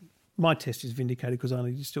 So my test is vindicated because I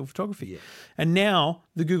only did still photography. Yeah. And now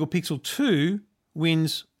the Google Pixel 2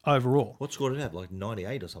 wins overall. What score did it have? Like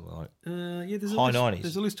 98 or something like that? Yeah, there's high a list, 90s.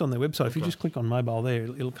 There's a list on their website. If you just click on mobile there,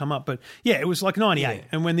 it'll come up. But yeah, it was like 98. Yeah.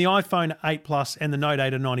 And when the iPhone 8 Plus and the Note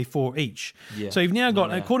 8 are 94 each. Yeah. So you've now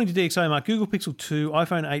got, according to DxO Mark, Google Pixel 2,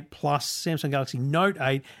 iPhone 8 Plus, Samsung Galaxy Note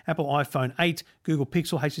 8, Apple iPhone 8, Google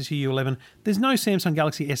Pixel, HTC U11. There's no Samsung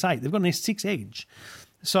Galaxy S8. They've got an S6 Edge.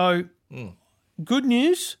 So good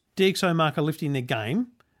news, DxO Mark are lifting their game.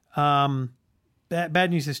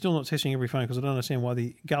 Bad news, they're still not testing every phone because I don't understand why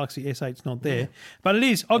the Galaxy S8's not there. Yeah. But it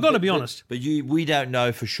is. I've got to be honest. But we don't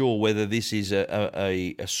know for sure whether this is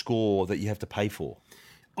a score that you have to pay for.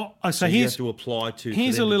 So you have to apply to.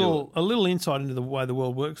 Here's a little insight into the way the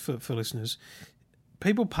world works for listeners.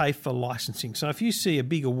 People pay for licensing. So if you see a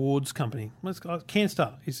big awards company,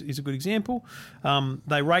 CanStar is a good example.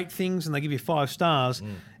 They rate things and they give you 5 stars.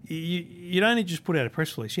 You don't just put out a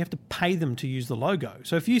press release. You have to pay them to use the logo.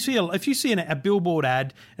 So if you see a billboard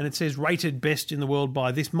ad and it says rated best in the world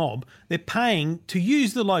by this mob, they're paying to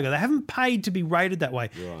use the logo. They haven't paid to be rated that way.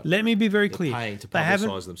 Right. Let me be very clear. Paying to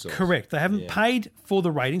publicise themselves. Correct. They haven't paid for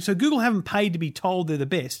the rating. So Google haven't paid to be told they're the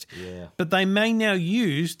best. Yeah. But they may now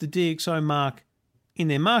use the DxO Mark in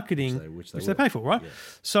their marketing, which they pay for, right? Yeah.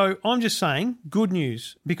 So I'm just saying, good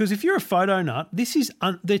news, because if you're a photo nut, this is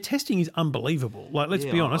their testing is unbelievable. Like, let's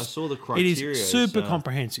be honest, I saw the criteria. It is super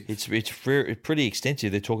comprehensive. It's pretty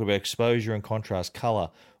extensive. They're talking about exposure and contrast, color,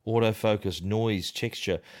 autofocus, noise,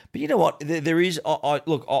 texture. But you know what? There is.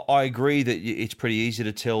 I agree that it's pretty easy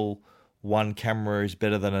to tell one camera is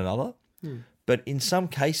better than another. But in some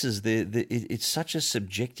cases, it's such a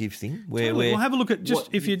subjective thing. Well, have a look at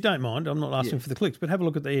if you don't mind. I'm not asking for the clicks, but have a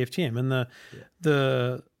look at the EFTM and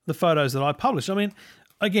the photos that I published. I mean,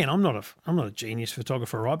 again, I'm not a genius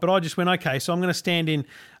photographer, right? But I just went, okay, so I'm going to stand in.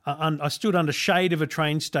 I stood under shade of a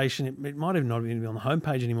train station. It might have not even been on the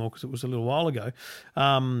homepage anymore because it was a little while ago.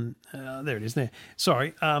 There it is. There.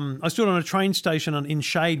 Sorry. I stood on a train station in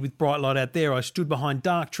shade with bright light out there. I stood behind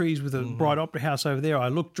dark trees with a bright opera house over there. I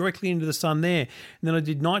looked directly into the sun there. And then I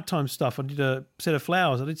did nighttime stuff. I did a set of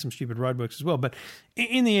flowers. I did some stupid roadworks as well. But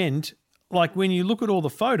in the end, like when you look at all the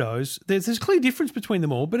photos, there's a clear difference between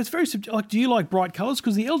them all, but it's very like, do you like bright colours?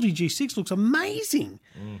 Because the LG G6 looks amazing,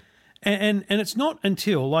 and it's not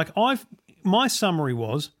until my summary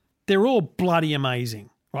was they're all bloody amazing,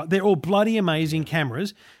 right? They're all bloody amazing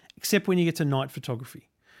cameras, except when you get to night photography.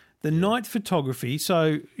 The night photography,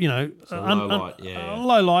 so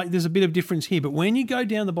low light. There's a bit of difference here, but when you go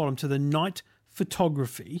down the bottom to the night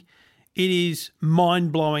photography, it is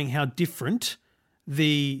mind blowing how different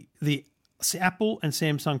the Apple and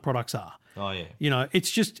Samsung products are. Oh, yeah. You know, it's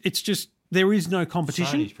just there is no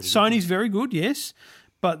competition. Sony's very good, yes,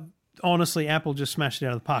 but honestly, Apple just smashed it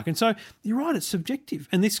out of the park. And so you're right, it's subjective.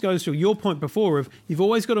 And this goes to your point before of you've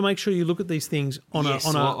always got to make sure you look at these things on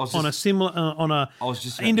a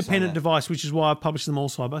independent device, which is why I've published them all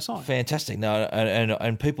side by side. Fantastic. No,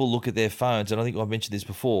 and people look at their phones, and I think I've mentioned this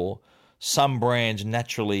before. Some brands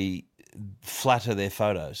naturally flatter their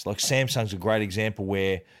photos. Like Samsung's a great example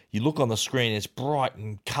where you look on the screen, it's bright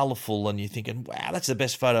and colourful, and you're thinking, wow, that's the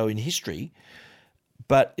best photo in history.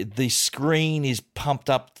 But the screen is pumped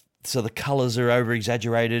up so the colours are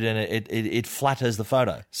over-exaggerated and it flatters the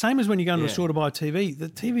photo. Same as when you go into a store to buy a TV. The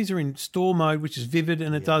TVs are in store mode, which is vivid,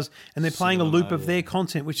 and and they're playing a loop of their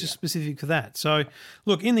content, which is specific for that. So,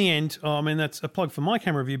 look, in the end, I mean, that's a plug for my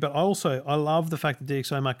camera review, but I love the fact that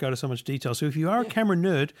DxO Mac go to so much detail. So if you are a camera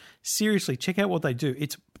nerd, seriously, check out what they do.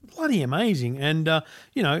 It's bloody amazing. And,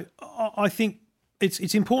 I think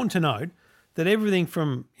it's important to note that everything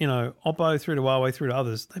from, Oppo through to Huawei through to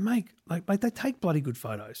others, they take bloody good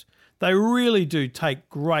photos. They really do take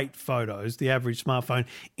great photos, the average smartphone,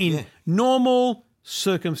 in normal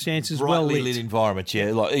circumstances, brightly lit environments,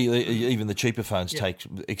 like even the cheaper phones take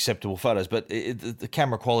acceptable photos, but the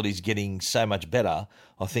camera quality is getting so much better.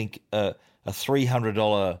 I think a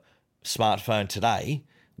 $300 smartphone today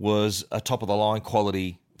was a top-of-the-line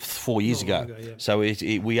quality 4 years ago. So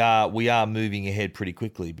we are moving ahead pretty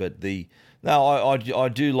quickly, but I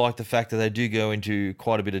do like the fact that they do go into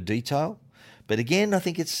quite a bit of detail. But again, I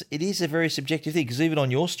think it is a very subjective thing, because even on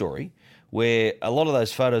your story, where a lot of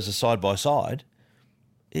those photos are side by side,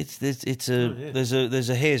 there's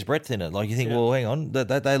a hair's breadth in it. Like you think, well, hang on,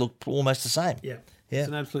 they look almost the same. Yeah. It's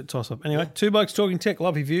an absolute toss-up. Anyway, Two Blokes Talking Tech,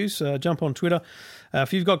 love your views. Jump on Twitter.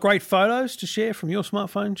 If you've got great photos to share from your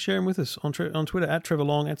smartphone, share them with us on Twitter, at Trevor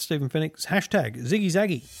Long, at Stephen Fennick, hashtag Ziggy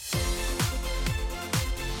Zaggy.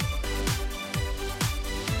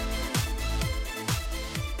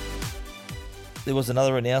 There was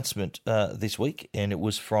another announcement this week, and it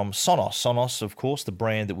was from Sonos. Sonos, of course, the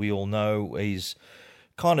brand that we all know, is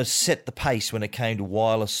kind of set the pace when it came to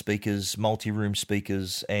wireless speakers, multi-room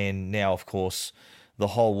speakers, and now, of course, the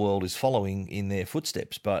whole world is following in their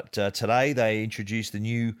footsteps. But today they introduced the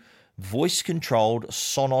new voice-controlled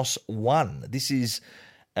Sonos One. This is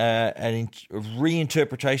a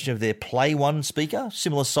reinterpretation of their Play One speaker,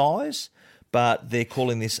 similar size, but they're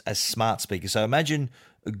calling this a smart speaker. So imagine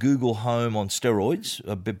a Google Home on steroids,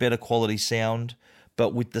 a bit better quality sound,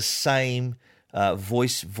 but with the same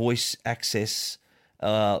voice access.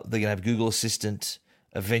 They're going to have Google Assistant.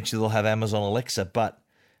 Eventually they'll have Amazon Alexa. But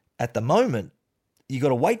at the moment, you've got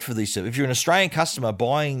to wait for these. If you're an Australian customer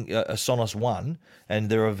buying a Sonos One, and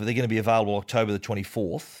they're going to be available October the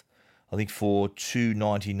 24th, I think for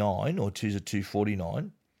 $299 or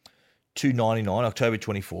 $249, $299, October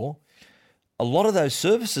 24. A lot of those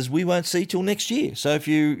services we won't see till next year. So if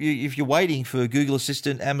you're waiting for Google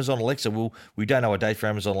Assistant, Amazon Alexa, we don't know a date for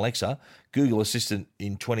Amazon Alexa. Google Assistant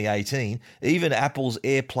in 2018, even Apple's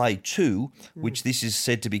AirPlay 2, which this is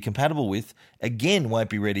said to be compatible with, again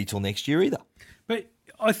won't be ready till next year either. But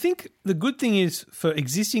I think the good thing is for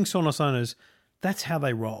existing Sonos owners, that's how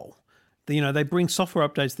they roll. They bring software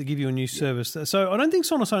updates that give you a new service. So I don't think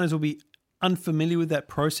Sonos owners will be unfamiliar with that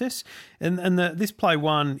process. And this Play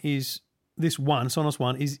One is. This one, Sonos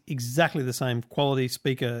One, is exactly the same quality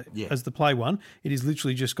speaker as the Play One. It is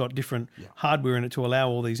literally just got different hardware in it to allow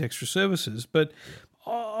all these extra services. But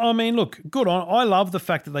I I mean, look, good on. I love the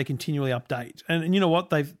fact that they continually update, and you know what?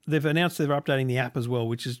 They've announced they're updating the app as well,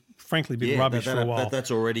 which has frankly been rubbish for a while.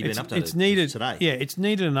 That's already been updated. It's needed today. Yeah, it's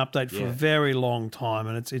needed an update for a very long time,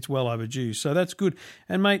 and it's well overdue. So that's good.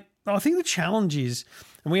 And mate, I think the challenge is,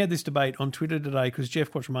 and we had this debate on Twitter today because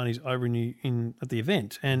Jeff Quattromani's over at the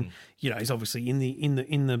event, and he's obviously in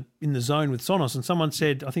the zone with Sonos. And someone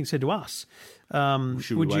said to us, would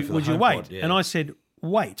you wait? Yeah. And I said,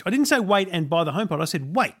 wait. I didn't say wait and buy the HomePod. I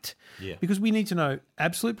said wait, because we need to know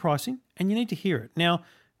absolute pricing, and you need to hear it. Now,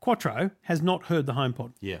 Quattro has not heard the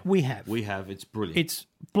HomePod. Yeah, we have. It's brilliant. It's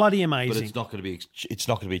bloody amazing. But it's not going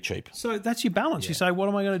to be cheap. So that's your balance. You say, what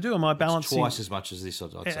am I going to do? Am I balancing twice as much as this?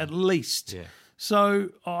 I'd say. At least. Yeah. So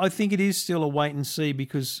I think it is still a wait and see,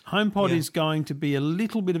 because HomePod is going to be a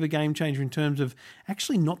little bit of a game changer in terms of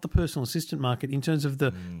actually not the personal assistant market, in terms of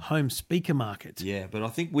the home speaker market. Yeah, but I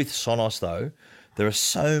think with Sonos though, there are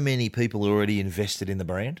so many people already invested in the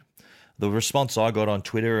brand. The response I got on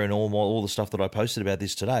Twitter and all the stuff that I posted about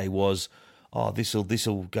this today was, this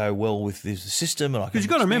will go well with this system, and I can. Because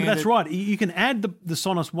you've got to remember, that's right. You can add the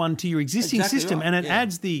Sonos One to your existing system, right. and it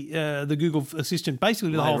adds the Google Assistant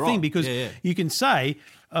basically to the whole thing, because you can say,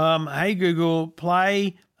 "Hey Google,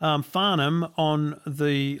 play Farnham on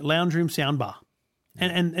the lounge room soundbar,"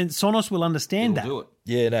 and Sonos will understand that. Do it.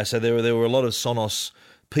 Yeah, no. So there were a lot of Sonos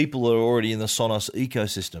people that are already in the Sonos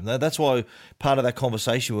ecosystem. That's why part of that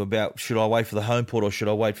conversation about should I wait for the HomePod or should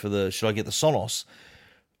I get the Sonos?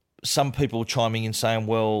 Some people chiming in saying,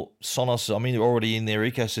 well, Sonos, they're already in their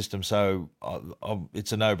ecosystem, so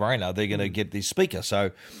it's a no-brainer. They're going to get this speaker.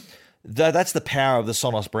 So that's the power of the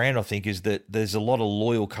Sonos brand, I think, is that there's a lot of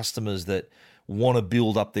loyal customers that want to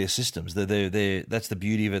build up their systems. That's the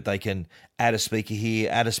beauty of it. They can add a speaker here,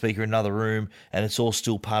 add a speaker in another room, and it's all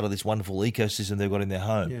still part of this wonderful ecosystem they've got in their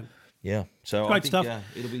home. Yeah. So Great I think stuff.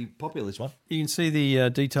 It'll be popular, this one. You can see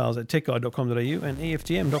the details at techguide.com.au and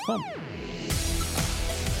EFTM.com.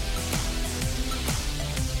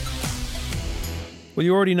 Well,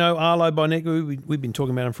 you already know Arlo by Netgear. We've been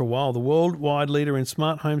talking about them for a while. The worldwide leader in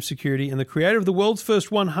smart home security and the creator of the world's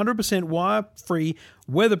first 100% wire-free,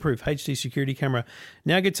 weatherproof HD security camera.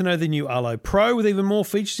 Now get to know the new Arlo Pro with even more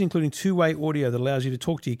features, including two-way audio that allows you to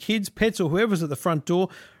talk to your kids, pets, or whoever's at the front door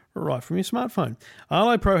right from your smartphone.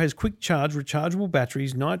 Arlo Pro has quick charge, rechargeable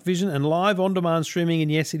batteries, night vision, and live on-demand streaming,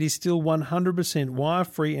 and yes, it is still 100%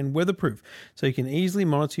 wire-free and weatherproof, so you can easily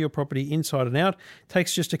monitor your property inside and out. It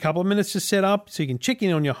takes just a couple of minutes to set up, so you can check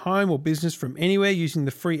in on your home or business from anywhere using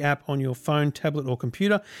the free app on your phone, tablet, or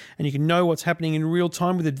computer, and you can know what's happening in real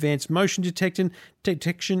time with advanced motion detection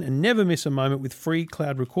and never miss a moment with free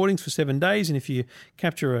cloud recordings for 7 days. And if you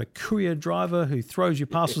capture a courier driver who throws your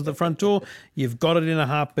parcels at the front door, you've got it in a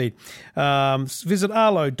heartbeat. Visit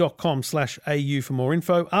arlo.com/au for more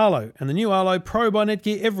info. Arlo and the new Arlo Pro by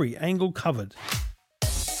Netgear, every angle covered.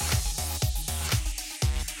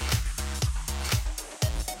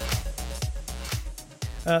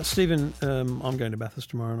 Stephen, I'm going to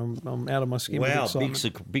Bathurst tomorrow, and I'm out of my skin. Wow, with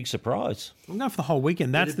excitement. big surprise. I'm going for the whole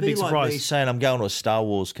weekend. That's the big It'd be surprise. like me saying I'm going to a Star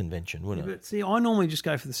Wars convention, wouldn't it? But see, I normally just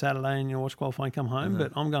go for the Saturday and watch qualifying, come home.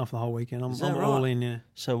 But I'm going for the whole weekend. I'm that all right? in. Yeah.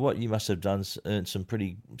 So what you must have done earned some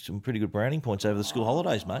pretty good browning points over the school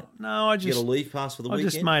holidays, mate. No, I You just get a leave pass for the I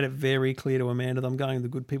weekend. just made it very clear to Amanda that I'm going to the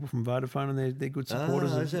good people from Vodafone, and they're good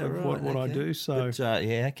supporters is that of right? what I Okay. do. So, But,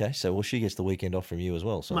 okay. So well, she gets the weekend off from you as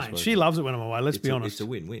well. So I mate, suppose she loves it when I'm away. Let's be honest. It's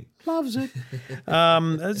a win-win. Loves it.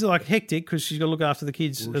 It's like hectic because she's got to look after the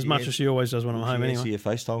kids as much as she always does when I'm home. Answer Anyway, your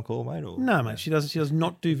FaceTime call, mate? Or? no, mate, she doesn't. She does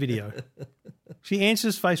not do video. She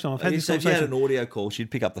answers FaceTime. I've had this So if you had conversation. an audio call,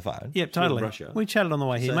 she'd pick up the phone. Yep, She wouldn't totally. rush you. We chatted on the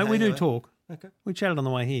way here, So, mate. hey, We do mate. talk. Okay. We chatted on the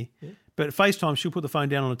way here. But at FaceTime, she'll put the phone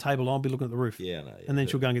down on a table. I'll be looking at the roof. Yeah, I know, yeah, and then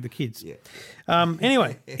she'll go and get the kids. Yeah.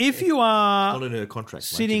 Anyway, if you are Not in her contract. mate,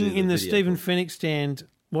 to sitting do in the video Stephen call. Fennick stand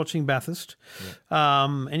watching Bathurst,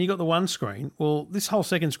 and you got the one screen, well, this whole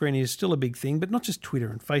second screen is still a big thing, but not just Twitter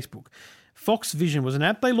and Facebook. Fox Vision was an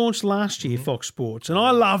app they launched last year, Fox Sports, and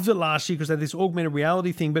I loved it last year because they had this augmented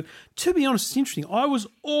reality thing. But to be honest, it's interesting. I was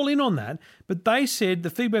all in on that, but they said the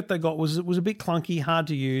feedback they got was it was a bit clunky, hard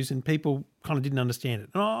to use, and people kind of didn't understand it.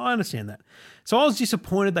 And I understand that. So I was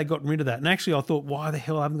disappointed they got rid of that. And actually, I thought, why the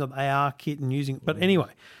hell I haven't got the AR kit and using it? But anyway,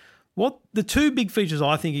 what the two big features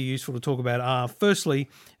I think are useful to talk about are, firstly,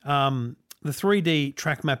 the 3D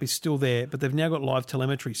track map is still there, but they've now got live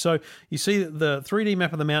telemetry. So you see the 3D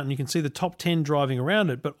map of the mountain, you can see the top 10 driving around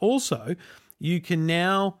it, but also you can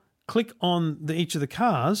now click on each of the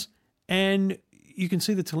cars and you can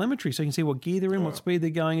see the telemetry. So you can see what gear they're in, what speed they're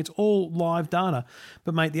going. It's all live data.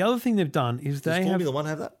 But, mate, the other thing they've done is Does they have... Formula One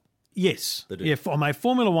have that? Yes. They do. Yeah, mate,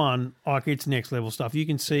 Formula One, like, it's next level stuff. You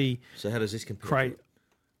can see... So how does this compare? Great. to it?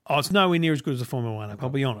 Oh, it's nowhere near as good as the Formula One app, I'll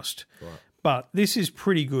be honest. Right. But this is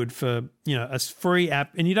pretty good for, a free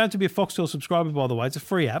app. And you don't have to be a Foxtel subscriber, by the way. It's a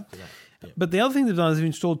free app. Yeah. But the other thing they've done is they've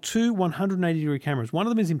installed two 180-degree cameras. One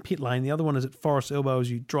of them is in pit lane. The other one is at Forest Elbow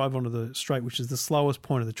as you drive onto the straight, which is the slowest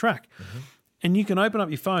point of the track. Mm-hmm. And you can open up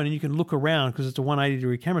your phone and you can look around because it's a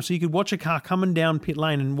 180-degree camera. So you could watch a car coming down pit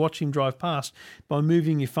lane and watch him drive past by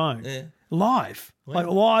moving your phone. Yeah. Live. Wow. Like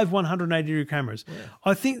live 180-degree cameras. Yeah.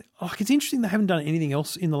 I think it's interesting they haven't done anything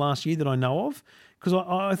else in the last year that I know of. Because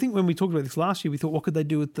I think when we talked about this last year, we thought, what could they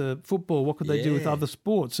do with the football? What could they do with other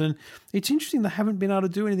sports? And it's interesting they haven't been able to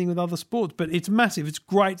do anything with other sports, but it's massive. It's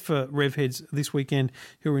great for rev heads this weekend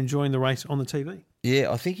who are enjoying the race on the TV.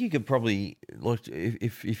 Yeah, I think you could probably, like,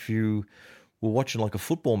 if you were watching like a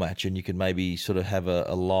football match and you could maybe sort of have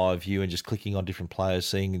a live view and just clicking on different players,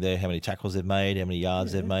 seeing how many tackles they've made, how many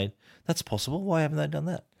yards they've made. That's possible. Why haven't they done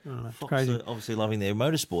that? I don't know. It's Fox crazy. are obviously loving their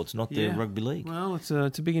motorsports, not their rugby league. Well, it's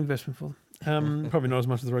a big investment for them. Probably not as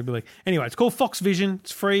much as the rugby league. Anyway, it's called Fox Vision.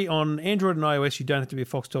 It's free on Android and iOS. You don't have to be a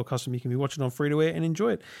Foxtel customer. You can be watching on free-to-air and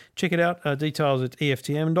enjoy it. Check it out. Details at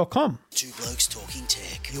EFTM.com. Two Blokes Talking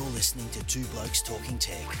Tech. You're listening to Two Blokes Talking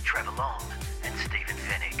Tech. With Trevor Long and Stephen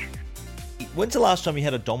Fennick. When's the last time you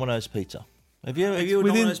had a Domino's pizza? Have you a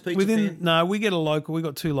Domino's pizza fan? No, we get a local. We've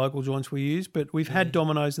got two local joints we use, but we've had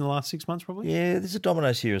Domino's in the last 6 months probably. Yeah, there's a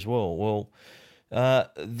Domino's here as well. Well,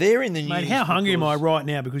 they're in the news. Mate, how hungry am I right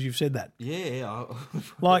now because you've said that? Yeah.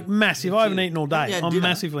 Like massive. I haven't eaten all day. Haven't had I'm dinner?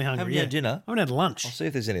 massively hungry. Haven't had dinner? I haven't had lunch. I'll see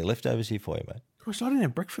if there's any leftovers here for you, mate. Gosh, I didn't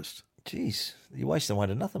have breakfast. Jeez, you're wasting away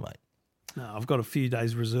to nothing, mate. No, I've got a few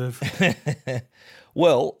days reserve.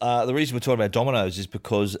 Well, the reason we're talking about Domino's is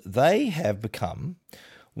because they have become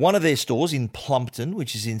one of their stores in Plumpton,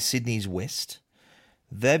 which is in Sydney's west.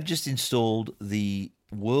 They've just installed the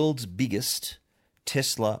world's biggest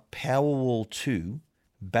Tesla Powerwall 2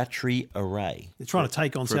 battery array. They're trying to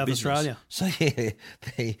take on for a South business. Australia. So,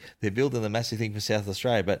 yeah, they're building the massive thing for South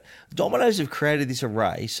Australia. But Domino's have created this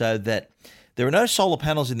array so that there are no solar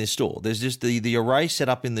panels in their store. There's just the array set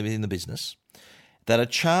up in the business that are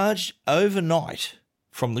charged overnight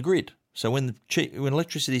from the grid. So when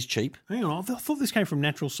electricity is cheap. Hang on, I thought this came from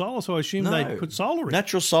Natural Solar, so I assumed they put solar in.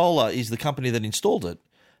 Natural Solar is the company that installed it,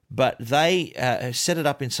 but they set it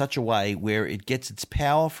up in such a way where it gets its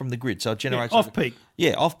power from the grid. So it generates off-peak.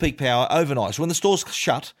 Yeah, off-peak power overnight. So when the store's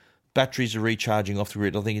shut, batteries are recharging off the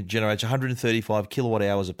grid. I think it generates 135 kilowatt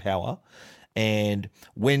hours of power. And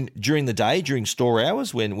when during the day, during store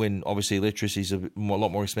hours, when obviously electricity is a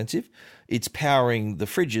lot more expensive, it's powering the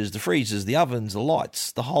fridges, the freezers, the ovens, the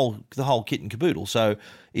lights, the whole kit and caboodle. So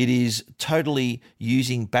it is totally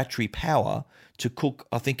using battery power to cook.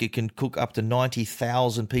 I think it can cook up to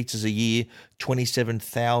 90,000 pizzas a year,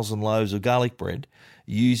 27,000 loaves of garlic bread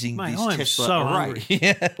using this Tesla so array. hungry.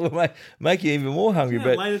 Yeah, will make you even more hungry. You know,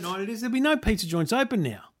 but late at night it is. There'll be no pizza joints open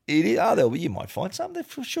now. it is. Oh, you might find some.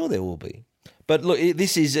 For sure there will be. But look,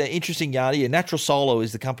 this is an interesting yard here. Natural Solar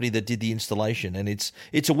is the company that did the installation, and it's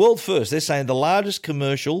a world first. They're saying the largest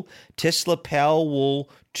commercial Tesla Powerwall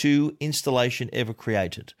 2 installation ever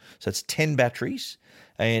created. So it's 10 batteries,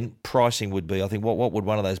 and pricing would be, I think, what would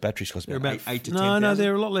one of those batteries cost? About 8 to 10,000? No,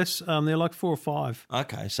 they're a lot less. They're like 4 or 5.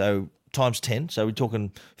 Okay, so times 10, so we're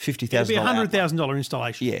talking $50,000. It'd be $100,000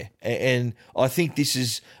 installation. Yeah, and I think this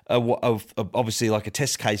is obviously like a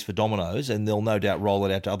test case for Domino's, and they'll no doubt roll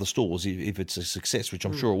it out to other stores if it's a success, which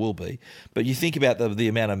I'm sure it will be. But you think about the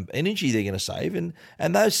amount of energy they're going to save, and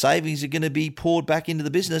those savings are going to be poured back into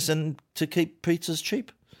the business and to keep pizzas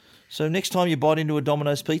cheap. So next time you bite into a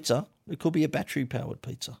Domino's pizza, it could be a battery-powered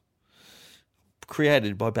pizza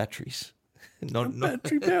created by batteries. Not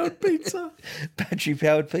Battery-powered pizza.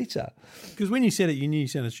 Battery-powered pizza. Because when you said it, you knew you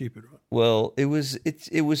sounded stupid, right? Well, it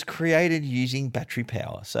was created using battery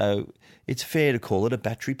power, so it's fair to call it a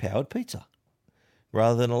battery-powered pizza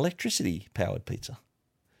rather than electricity-powered pizza.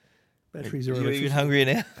 Batteries are You're electricity. even hungrier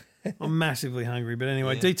now? I'm massively hungry. But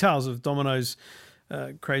anyway, details of Domino's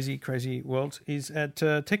crazy world is at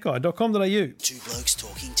techguide.com.au. Two Blokes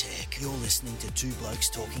Talking Tech. You're listening to Two Blokes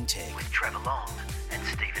Talking Tech. With Trevor Long and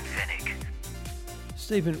Stephen Fennick.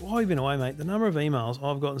 Stephen, while you've been away, mate, the number of emails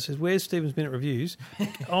I've gotten says, "Where's Stephen's Minute Reviews?"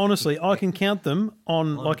 Honestly, I can count them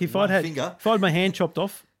on like if I'd had my hand chopped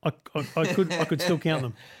off, I could still count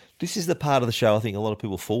them. This is the part of the show I think a lot of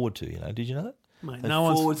people forward to. Did you know that? Mate, no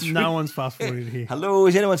one's fast forwarded here. Hello,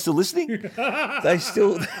 is anyone still listening?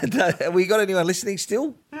 Have we got anyone listening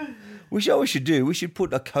still? We should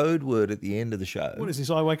put a code word at the end of the show. What is this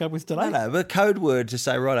I wake up with today? No, but a code word to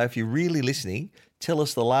say, right, if you're really listening, tell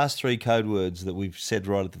us the last 3 code words that we've said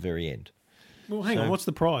right at the very end. Well, hang on, what's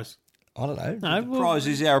the prize? I don't know. No, the well- prize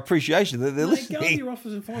is our appreciation that they're Mate, go to listening. your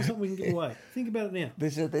office and find something we can give away. Think about it now.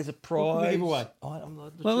 There's a What can we prize. give away? I'm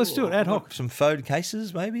not Well, let's do it ad hoc. Some phone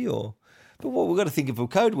cases, maybe, or. But what we've got to think of a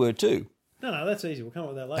code word too. No, that's easy. We'll come up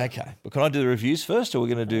with that later. Okay, but can I do the reviews first, or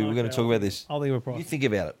we're going to talk about this? I'll leave a You prize. think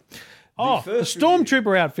about it. Oh, the first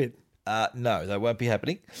Stormtrooper outfit. No, that won't be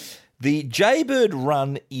happening. The Jaybird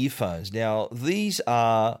Run earphones. Now, these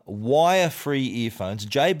are wire-free earphones.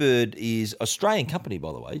 Jaybird is Australian company,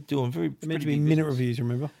 by the way, doing They're meant to pretty be big minute business. reviews,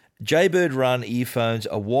 remember? Jaybird Run earphones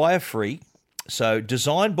are wire-free, so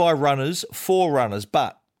designed by runners for runners.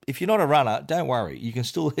 But if you're not a runner, don't worry. You can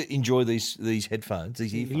still enjoy these headphones,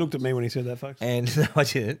 these earphones. He looked at me when he said that, folks. And no, I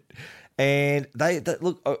didn't. And they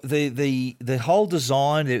look the whole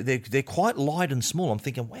design. They're quite light and small. I'm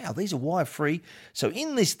thinking, wow, these are wire free. So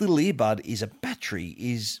in this little earbud is a battery,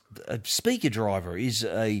 is a speaker driver, is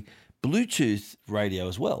a Bluetooth radio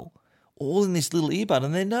as well, all in this little earbud,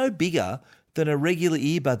 and they're no bigger than a regular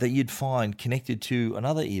earbud that you'd find connected to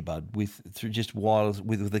another earbud through just wireless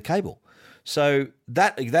with a cable. So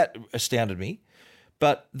that astounded me.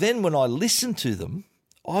 But then when I listened to them,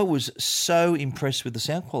 I was so impressed with the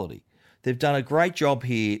sound quality. They've done a great job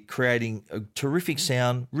here creating a terrific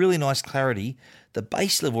sound, really nice clarity. The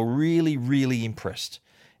bass level, really, really impressed.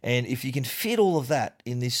 And if you can fit all of that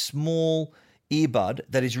in this small earbud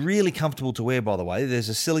that is really comfortable to wear, by the way, there's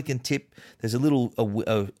a silicon tip, there's a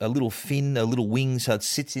little fin, a little wing, so it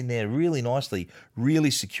sits in there really nicely,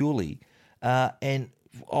 really securely. And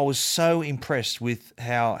I was so impressed with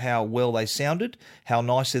how well they sounded, how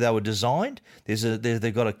nicely they were designed.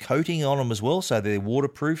 They've got a coating on them as well, so they're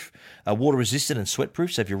waterproof, water resistant and sweat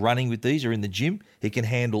proof. So if you're running with these or in the gym, it can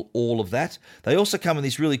handle all of that. They also come in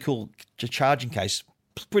this really cool charging case,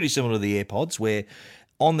 pretty similar to the AirPods, where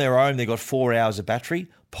on their own they've got 4 hours of battery.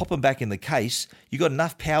 Pop them back in the case, you've got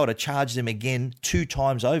enough power to charge them again 2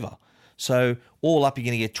 times over. So all up, you're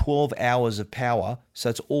going to get 12 hours of power.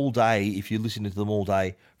 So it's all day if you're listening to them all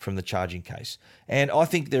day from the charging case. And I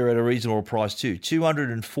think they're at a reasonable price too.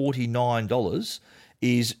 $249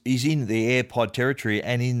 is in the AirPod territory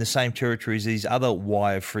and in the same territory as these other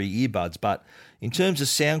wire-free earbuds. But in terms of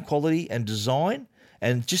sound quality and design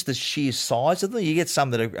and just the sheer size of them, you get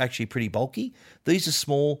some that are actually pretty bulky. These are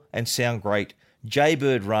small and sound great.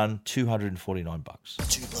 Jaybird Run, $249.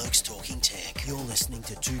 Two Blokes Talking Tech. You're listening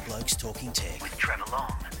to Two Blokes Talking Tech. With Trevor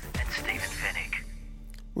Long and Stephen Fennick.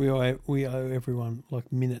 We owe everyone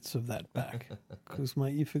like minutes of that back because,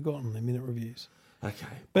 mate, you've forgotten the minute reviews. Okay.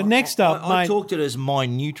 But next up, I mate, talked it as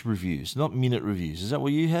minute reviews, not minute reviews. Is that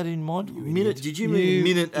what you had in mind? Minute? Did you mean You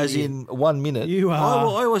minute as in 1 minute? You are-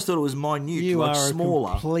 I always thought it was minute, you like are smaller.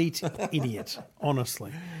 a complete idiot,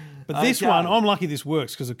 honestly. But this Okay. one, I'm lucky this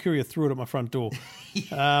works because a courier threw it at my front door.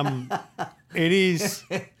 It is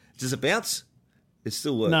Does it bounce? It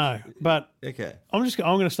still works. no, but Okay. I'm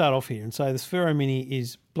going to start off here and say the Sphero Mini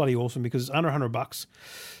is bloody awesome because it's under $100.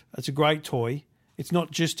 It's a great toy. It's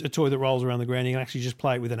not just a toy that rolls around the ground. You can actually just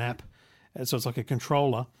play it with an app. So it's like a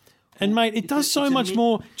controller. And, mate, it does so much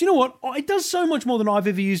more. Do you know what? It does so much more than I've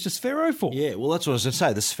ever used a Sphero for. Yeah, well, that's what I was going to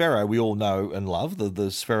say. The Sphero we all know and love, the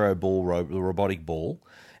Sphero ball, the robotic ball.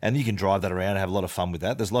 And you can drive that around and have a lot of fun with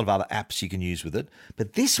that. There's a lot of other apps you can use with it.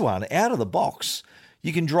 But this one, out of the box,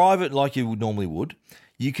 you can drive it like you normally would.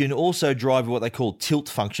 You can also drive what they call tilt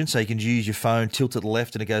function, so you can use your phone, tilt it to the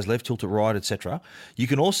left and it goes left, tilt it right, etc. You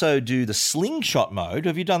can also do the slingshot mode.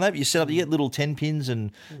 Have you done that? You set up, you get little 10 pins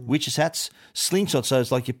and witches hats. Slingshot, so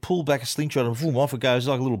it's like you pull back a slingshot and boom, off it goes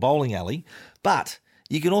like a little bowling alley. But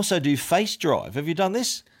you can also do face drive. Have you done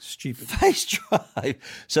this? Stupid. Face drive.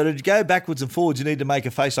 So to go backwards and forwards, you need to make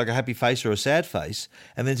a face like a happy face or a sad face.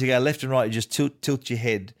 And then to go left and right, you just tilt your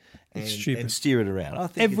head and steer it around. I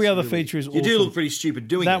think Every it's other really- feature is You do awesome. look pretty stupid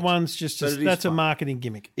doing it. That one's just but it is that's a fun. marketing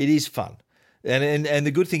gimmick. It is fun. And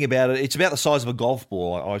the good thing about it, it's about the size of a golf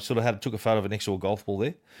ball. I sort of took a photo of it next to a golf ball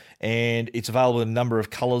there, and it's available in a number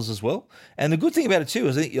of colours as well. And the good thing about it too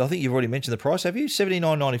is I think you've already mentioned the price, have you?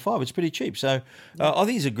 $79.95. It's pretty cheap. So I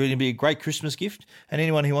think it's going to be a great Christmas gift. And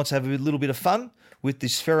anyone who wants to have a little bit of fun with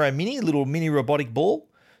this Sphero Mini, a little mini robotic ball,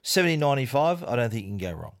 $79.95. I don't think you can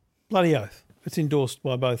go wrong. Bloody oath. It's endorsed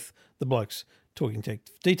by both the Blokes Talking Tech.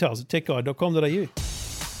 Details at techguide.com.au.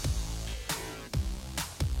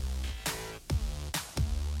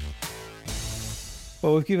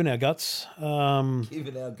 Well, we've given our guts.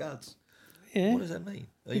 Giving our guts. Yeah. What does that mean?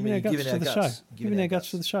 Oh, you Giving mean our guts giving to our the guts? show. Giving our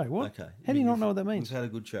guts to the show. What? Okay. How do you not know what that means? We've had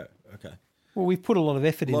a good show. Okay. Well, we've put a lot of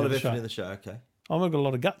effort A lot into of the effort show. in the show. Okay. I've got a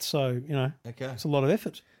lot of guts, so, Okay. it's a lot of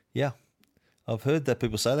effort. Yeah. I've heard that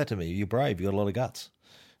people say that to me. You're brave. You've got a lot of guts.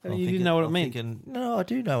 You didn't know what it meant. No, I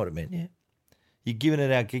do know what it meant, yeah. You're giving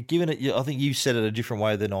it out. I think you said it a different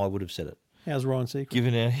way than I would have said it. How's Ryan Seacrest?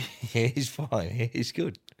 Giving it. Yeah, he's fine. Yeah, he's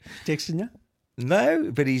good. Texting you?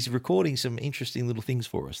 No, but he's recording some interesting little things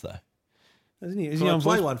for us, though. Isn't he? Is Can he I on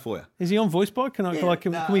play voice? one for you? Is he on VoiceBot?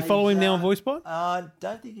 Can we follow him now on VoiceBot? I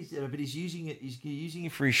don't think he's, but he's using it. He's using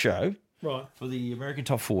it for his show, Right. for the American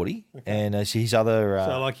Top 40, and his other.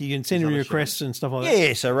 So like you can send him requests and stuff like that.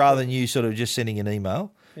 Yeah, so rather than you sort of just sending an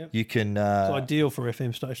email, you can. It's ideal for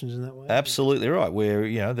FM stations in that way. Absolutely right.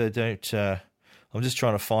 Where they don't. I'm just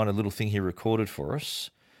trying to find a little thing he recorded for us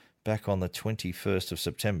back on the 21st of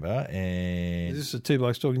September, and Is this a Two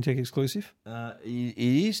Blokes Talking Tech exclusive? it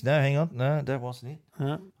is. No, hang on. No, that wasn't it.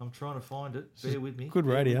 Uh, I'm trying to find it. Bear with me. Good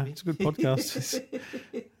Bear radio. with me. It's a good podcast.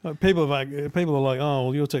 Like, people are like, oh,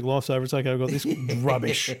 well, you'll take life's over. It's okay. I've got this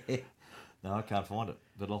rubbish. No, I can't find it,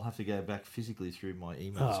 but I'll have to go back physically through my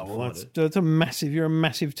emails. Oh, and well, find it. that's a massive. You're a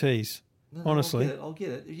massive tease. No, honestly. I'll get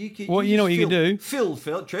it. You know what you can do? Phil,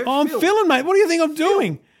 Trev. Oh, I'm Phil. filling, mate. What do you think I'm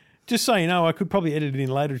doing? Just so you know, I could probably edit it in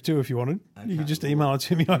later too if you wanted. You could just email it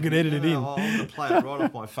to me. I could edit it in. I'm going to play it right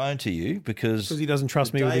off my phone to you because he doesn't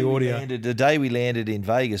trust me with the audio. The day we landed in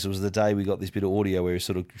Vegas, it was the day we got this bit of audio where he's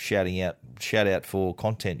sort of shout out for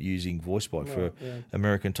content using VoiceBot for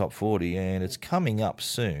American Top 40, and it's coming up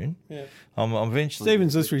soon. Yeah. I'm eventually.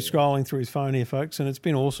 Stephen's literally scrolling through his phone here, folks, and it's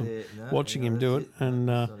been awesome watching him do it. And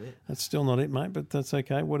that's still not it, mate. But that's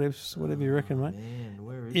okay. Whatever you reckon, mate. Man,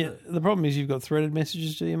 where is it? The problem is you've got threaded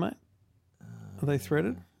messages, do you, mate? Are they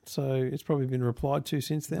threaded? So it's probably been replied to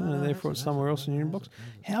since then, and therefore it's somewhere else in your inbox.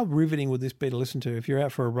 How riveting would this be to listen to if you're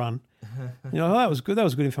out for a run? That was good. That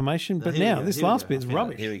was good information. But now this last bit's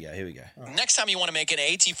rubbish. Here we go. Next time you want to make an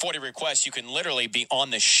AT40 request, you can literally be on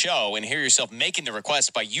the show and hear yourself making the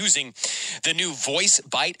request by using the new Voice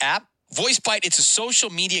Bite app. Voice Bite, it's a social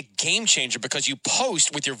media game changer because you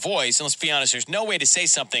post with your voice, and let's be honest, there's no way to say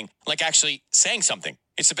something like actually saying something.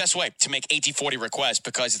 It's the best way to make AT40 requests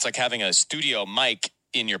because it's like having a studio mic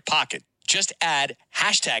in your pocket. Just add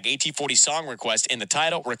hashtag AT40 song request in the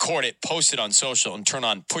title, record it, post it on social, and turn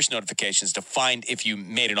on push notifications to find if you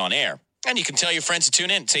made it on air. And you can tell your friends to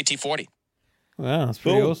tune in. It's AT40. Wow, that's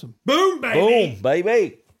pretty awesome. Boom,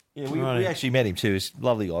 baby. Yeah, we actually met him too. He's a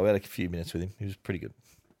lovely guy. We had a few minutes with him. He was pretty good.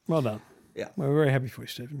 Well done. Yeah. We're very happy for you,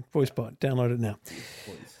 Stephen. VoiceBot. Download it now.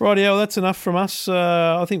 Rightio, well, that's enough from us.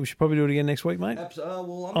 I think we should probably do it again next week, mate.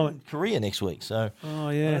 Well, I'm in Korea next week, so I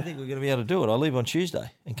don't think we're going to be able to do it. I leave on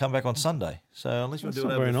Tuesday and come back on Sunday. So unless we do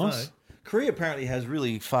it over the phone. Korea apparently has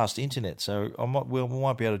really fast internet, so we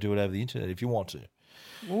might be able to do it over the internet if you want to.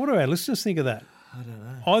 Well, what do our listeners think of that? I don't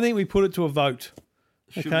know. I think we put it to a vote.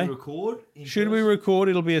 Should we record? Should we record?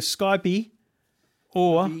 It'll be a Skypey.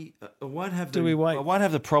 Or I won't have we wait? I won't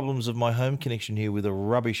have the problems of my home connection here with a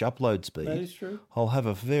rubbish upload speed. That is true. I'll have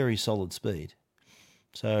a very solid speed.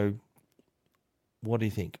 So, what do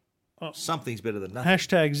you think? Something's better than nothing.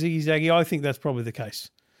 Hashtag Ziggy Zaggy. I think that's probably the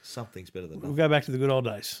case. Something's better than We'll nothing. go back to the good old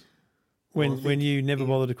days when you never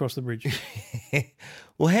bothered to cross the bridge.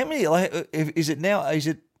 Well, how many? Is it now? Is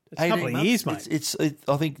it? It's a couple of years, mate. It's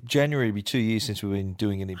I think January will be 2 years since we've been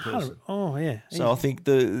doing it in person. Oh yeah. So I think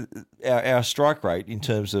our strike rate in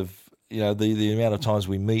terms of the amount of times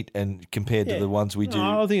we meet and compared to the ones we do.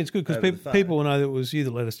 I think it's good because people will know that it was you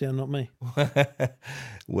that let us down, not me.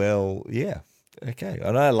 Well, yeah. Okay.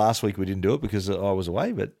 I know last week we didn't do it because I was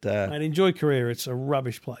away, but Mate, enjoy Korea. It's a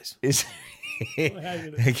rubbish place.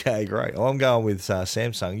 Okay, great. Well, I'm going with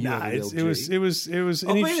Samsung. It was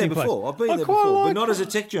an interesting place. I've been there before, but not as a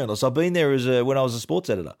tech journalist. I've been there as when I was a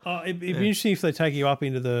sports editor. It'd be interesting if they take you up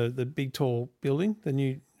into the big tall building, the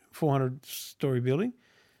new 400-story building,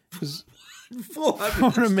 because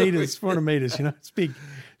 400 meters. It's big.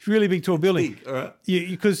 It's a really big tall building. Big, all right.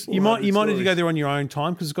 Because you might need to go there on your own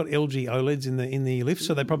time because it's got LG OLEDs in the lift,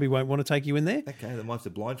 so they probably won't want to take you in there. Okay, they might have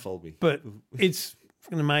to blindfold me. But it's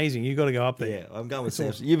amazing. You've got to go up there. Yeah, I'm going with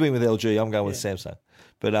Samsung. You've been with LG. I'm going with Samsung.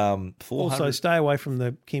 But 400. Also, stay away from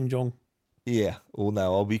the Kim Jong. Yeah. Well,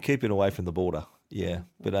 no, I'll be keeping away from the border. Yeah.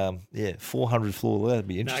 But 400 floor. That'd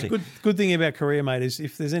be interesting. Good thing about Korea, mate, is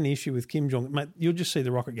if there's any issue with Kim Jong, mate, you'll just see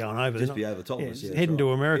the rocket going over. Just be over top of us. It's heading to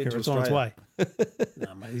America. It's on its way. Australia.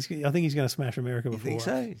 No, mate. I think he's going to smash America before. You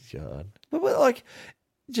think so, John? But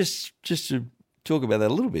just to talk about that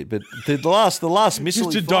a little bit, but the last missile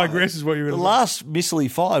just to digress is what you're. The last missile he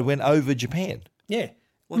fired went over Japan. Yeah,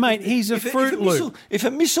 mate, he's a Fruit Loop. If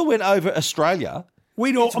a missile went over Australia,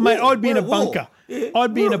 I'd be in a bunker.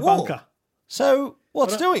 I'd be in a bunker. So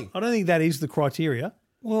what's doing? I don't think that is the criteria.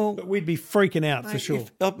 Well, but we'd be freaking out for sure.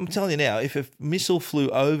 I'm telling you now, if a missile flew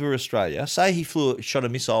over Australia, say he shot a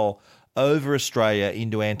missile over Australia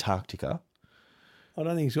into Antarctica. I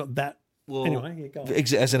don't think he's got that. Well, anyway, go on.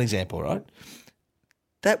 As an example, right?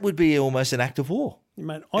 that would be almost an act of war.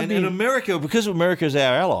 Mate, And America, because America is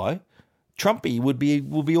our ally, Trumpy will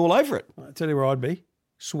be all over it. I'll tell you where I'd be.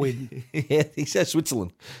 Sweden. Yeah, he says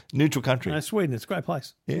Switzerland, neutral country. No, Sweden, it's a great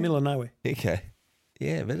place. It's in the middle of nowhere. Okay.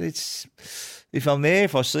 Yeah, but if I'm there,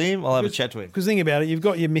 if I see him, I'll have a chat to him. Because think about it, you've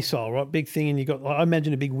got your missile, right? Big thing, and you've got, I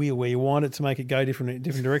imagine a big wheel where you wind it to make it go different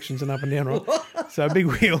directions and up and down, right? So a big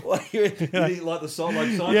wheel. You like the song, like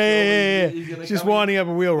Seinfeld? Yeah. It's just winding up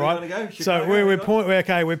a wheel, right? So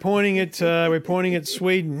we're pointing at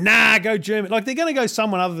Sweden. Nah, go Germany. Like they're going to go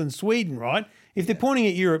someone other than Sweden, right? If they're pointing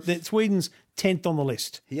at Europe, that Sweden's 10th on the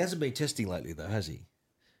list. He hasn't been testing lately, though, has he?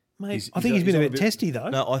 Mate, I think he's been a bit testy, though.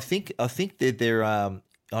 No, I think that they're.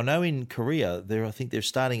 I know in Korea, I think they're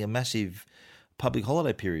starting a massive public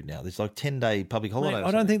holiday period now. There's like 10-day public holiday. Mate,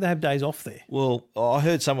 I don't think they have days off there. Well, I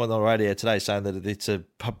heard someone on the radio today saying that it's a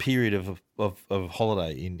period of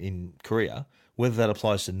holiday in Korea. Whether that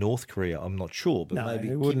applies to North Korea, I'm not sure. But No, it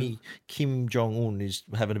maybe Kim Jong-un is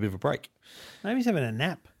having a bit of a break. Maybe he's having a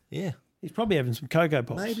nap. Yeah. He's probably having some Cocoa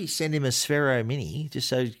Pops. Maybe send him a Sphero Mini just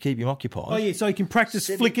so to keep him occupied. Oh, yeah, so he can practice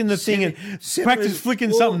flicking the thing and practice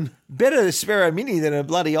flicking something. Better a Sphero Mini than a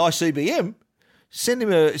bloody ICBM. Send him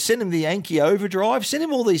the Anki Overdrive. Send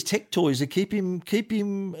him all these tech toys to keep him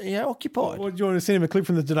occupied. What, do you want to send him a clip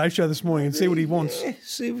from the Today Show this morning and see what he wants? Yeah,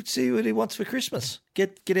 see what he wants for Christmas.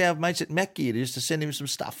 Get our mates at Mac Gear just to send him some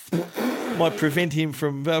stuff. Might prevent him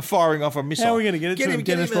from firing off a missile. How are we going to get it to him,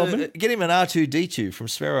 Dennis Rodman? Get him an R2-D2 from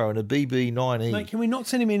Sphero and a BB-9E. Mate, can we not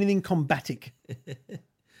send him anything combatic?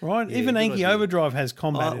 Right? Yeah, even Anki Overdrive has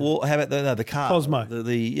combat. Well, how about the car? Cosmo.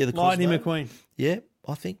 The Lightning Cosmo. McQueen. Yeah,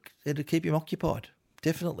 I think it'll keep him occupied.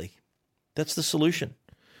 Definitely. That's the solution.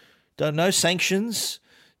 No sanctions.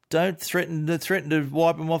 Don't threaten to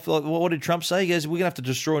wipe him off. Like, what did Trump say? He goes, we're going to have to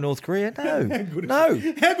destroy North Korea. No. No.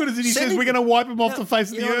 How good is it? He says we're going to wipe him off the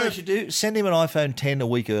face of the What they earth. should do? Send him an iPhone 10 a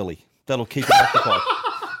week early. That'll keep him occupied.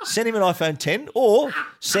 Send him an iPhone 10 or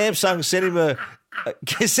Samsung send him the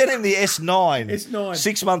S9. S9.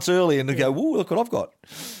 6 months early and go, whoa, look what I've got.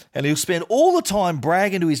 And he'll spend all the time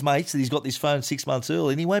bragging to his mates that he's got this phone 6 months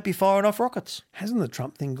early and he won't be firing off rockets. Hasn't the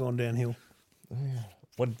Trump thing gone downhill?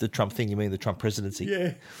 What the Trump thing? You mean the Trump presidency?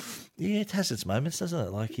 Yeah. Yeah, it has its moments, doesn't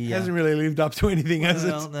it? Like he Hasn't really lived up to anything, has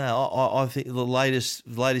well, it? no, I think the latest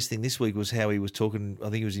thing this week was how he was talking. I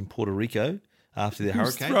think he was in Puerto Rico after the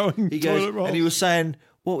hurricane. throwing He goes toilet rolls. and he was saying,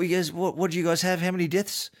 "What do you guys have? How many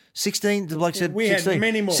deaths? 16." The bloke said, We had 16.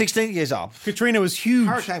 many more. 16. He goes, "Oh, Katrina was huge.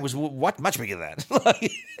 hurricane was what? Much bigger than that." He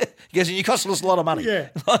goes, "And you cost us a lot of money." Yeah.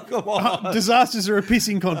 Like, come on. Disasters are a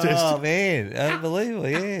pissing contest. Oh man, unbelievable!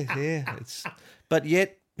 Yeah. But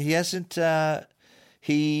yet he hasn't.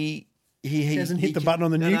 He hasn't hit the button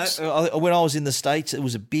on the nukes. No, when I was in the States, it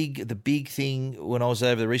was the big thing when I was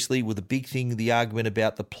over there recently. With the argument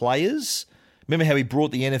about the players. Remember how he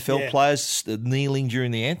brought the NFL players kneeling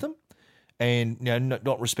during the anthem, and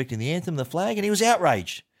not respecting the anthem, the flag, and he was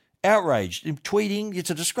outraged, tweeting, "It's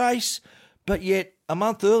a disgrace." But yet, a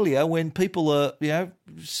month earlier, when people are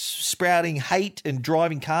sprouting hate and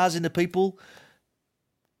driving cars into people,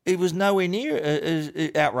 it was nowhere near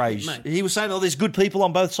outraged. Mate. He was saying, "Oh, there's good people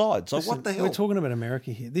on both sides." Like, Listen, what the hell? We're talking about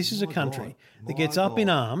America here. This is a country that gets up in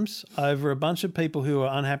arms over a bunch of people who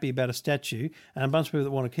are unhappy about a statue and a bunch of people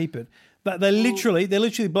that want to keep it. But they're literally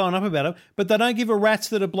blowing up about it, but they don't give a rat's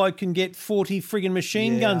that a bloke can get 40 friggin'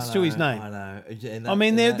 machine guns to his name. I know. I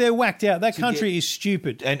mean, they're whacked out. That country is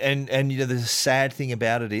stupid. And the sad thing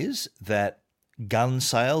about it is that gun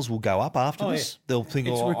sales will go up after this. Yeah. They'll think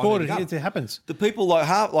It's I recorded. need a gun. It happens. The people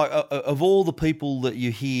of all the people that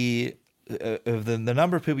you hear, of the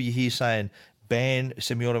number of people you hear saying ban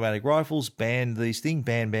semi-automatic rifles, ban these things,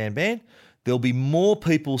 ban. There'll be more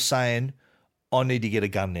people saying I need to get a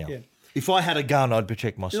gun now. Yeah. If I had a gun, I'd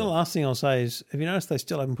protect myself. The last thing I'll say is, have you noticed they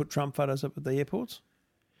still haven't put Trump photos up at the airports?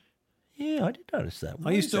 Yeah, I did notice that.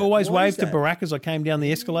 I used to always wave to Barack as I came down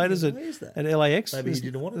the escalators at LAX. Maybe he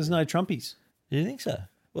didn't want it. There's no Trumpies. Do you think so?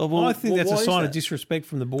 Well, I think that's a why is sign that? of disrespect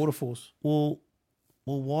from the Border Force. Well,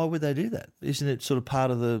 why would they do that? Isn't it sort of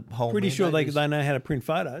part of the whole? Pretty sure mandate? they know how to print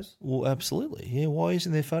photos. Well, absolutely. Yeah. Why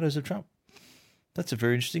isn't there photos of Trump? That's a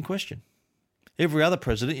very interesting question. Every other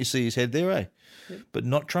president, you see his head there, eh? Yep. But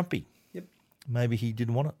not Trumpy. Yep. Maybe he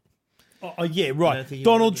didn't want it. Oh yeah, right.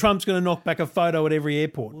 Donald Trump's going to knock back a photo at every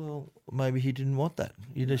airport. Well, maybe he didn't want that.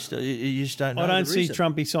 You just don't know. I don't the see reason.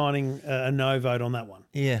 Trumpy signing a no vote on that one.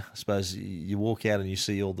 Yeah, I suppose you walk out and you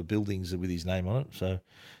see all the buildings with his name on it. So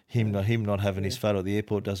him not having his photo at the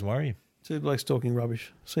airport doesn't worry him. Two blokes talking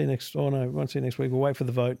rubbish. See you next. Oh no, won't see you next week. We'll wait for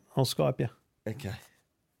the vote. I'll Skype you. Okay.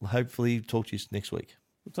 Well, hopefully talk to you next week.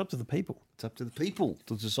 It's up to the people. It's up to the people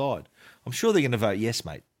to decide. I'm sure they're going to vote yes,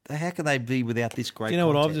 mate. how can they be without this great? Do you know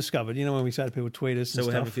what I've content? discovered? You know when we say to people tweet us, So and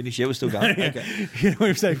we stuff. haven't finished yet. We're still going. Okay. You know when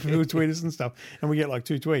we say people tweet us and stuff, and we get like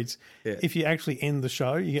 2 tweets. Yeah. If you actually end the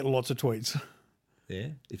show, you get lots of tweets. Yeah.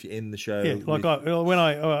 If you end the show, Yeah, like when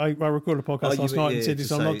I recorded a podcast last night and said this,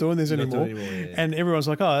 I'm not doing this anymore. And everyone's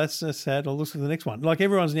like, oh, that's sad. I'll look for the next one. Like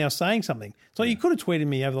everyone's now saying something. So you could have tweeted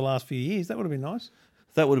me over the last few years. That would have been nice.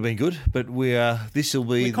 That would have been good, but this will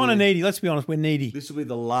be... We're kind of needy. Let's be honest, we're needy. This will be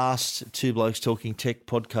the last Two Blokes Talking Tech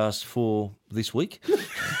podcast for this week.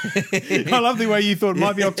 I love the way you thought it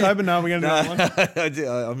might be October. No, we're going to do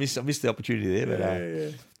that one. I missed the opportunity there,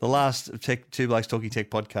 but the last Two Blokes Talking Tech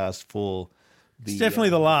podcast for the... It's definitely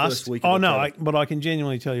the last. First week Oh, of no, October. but I can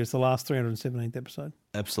genuinely tell you it's the last 317th episode.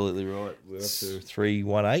 Absolutely right. We're up to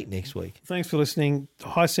 318 next week. Thanks for listening.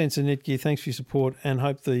 High Sense and Netgear, thanks for your support, and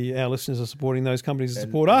hope our listeners are supporting those companies that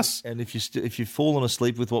support us. And if you've fallen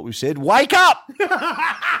asleep with what we've said, wake up!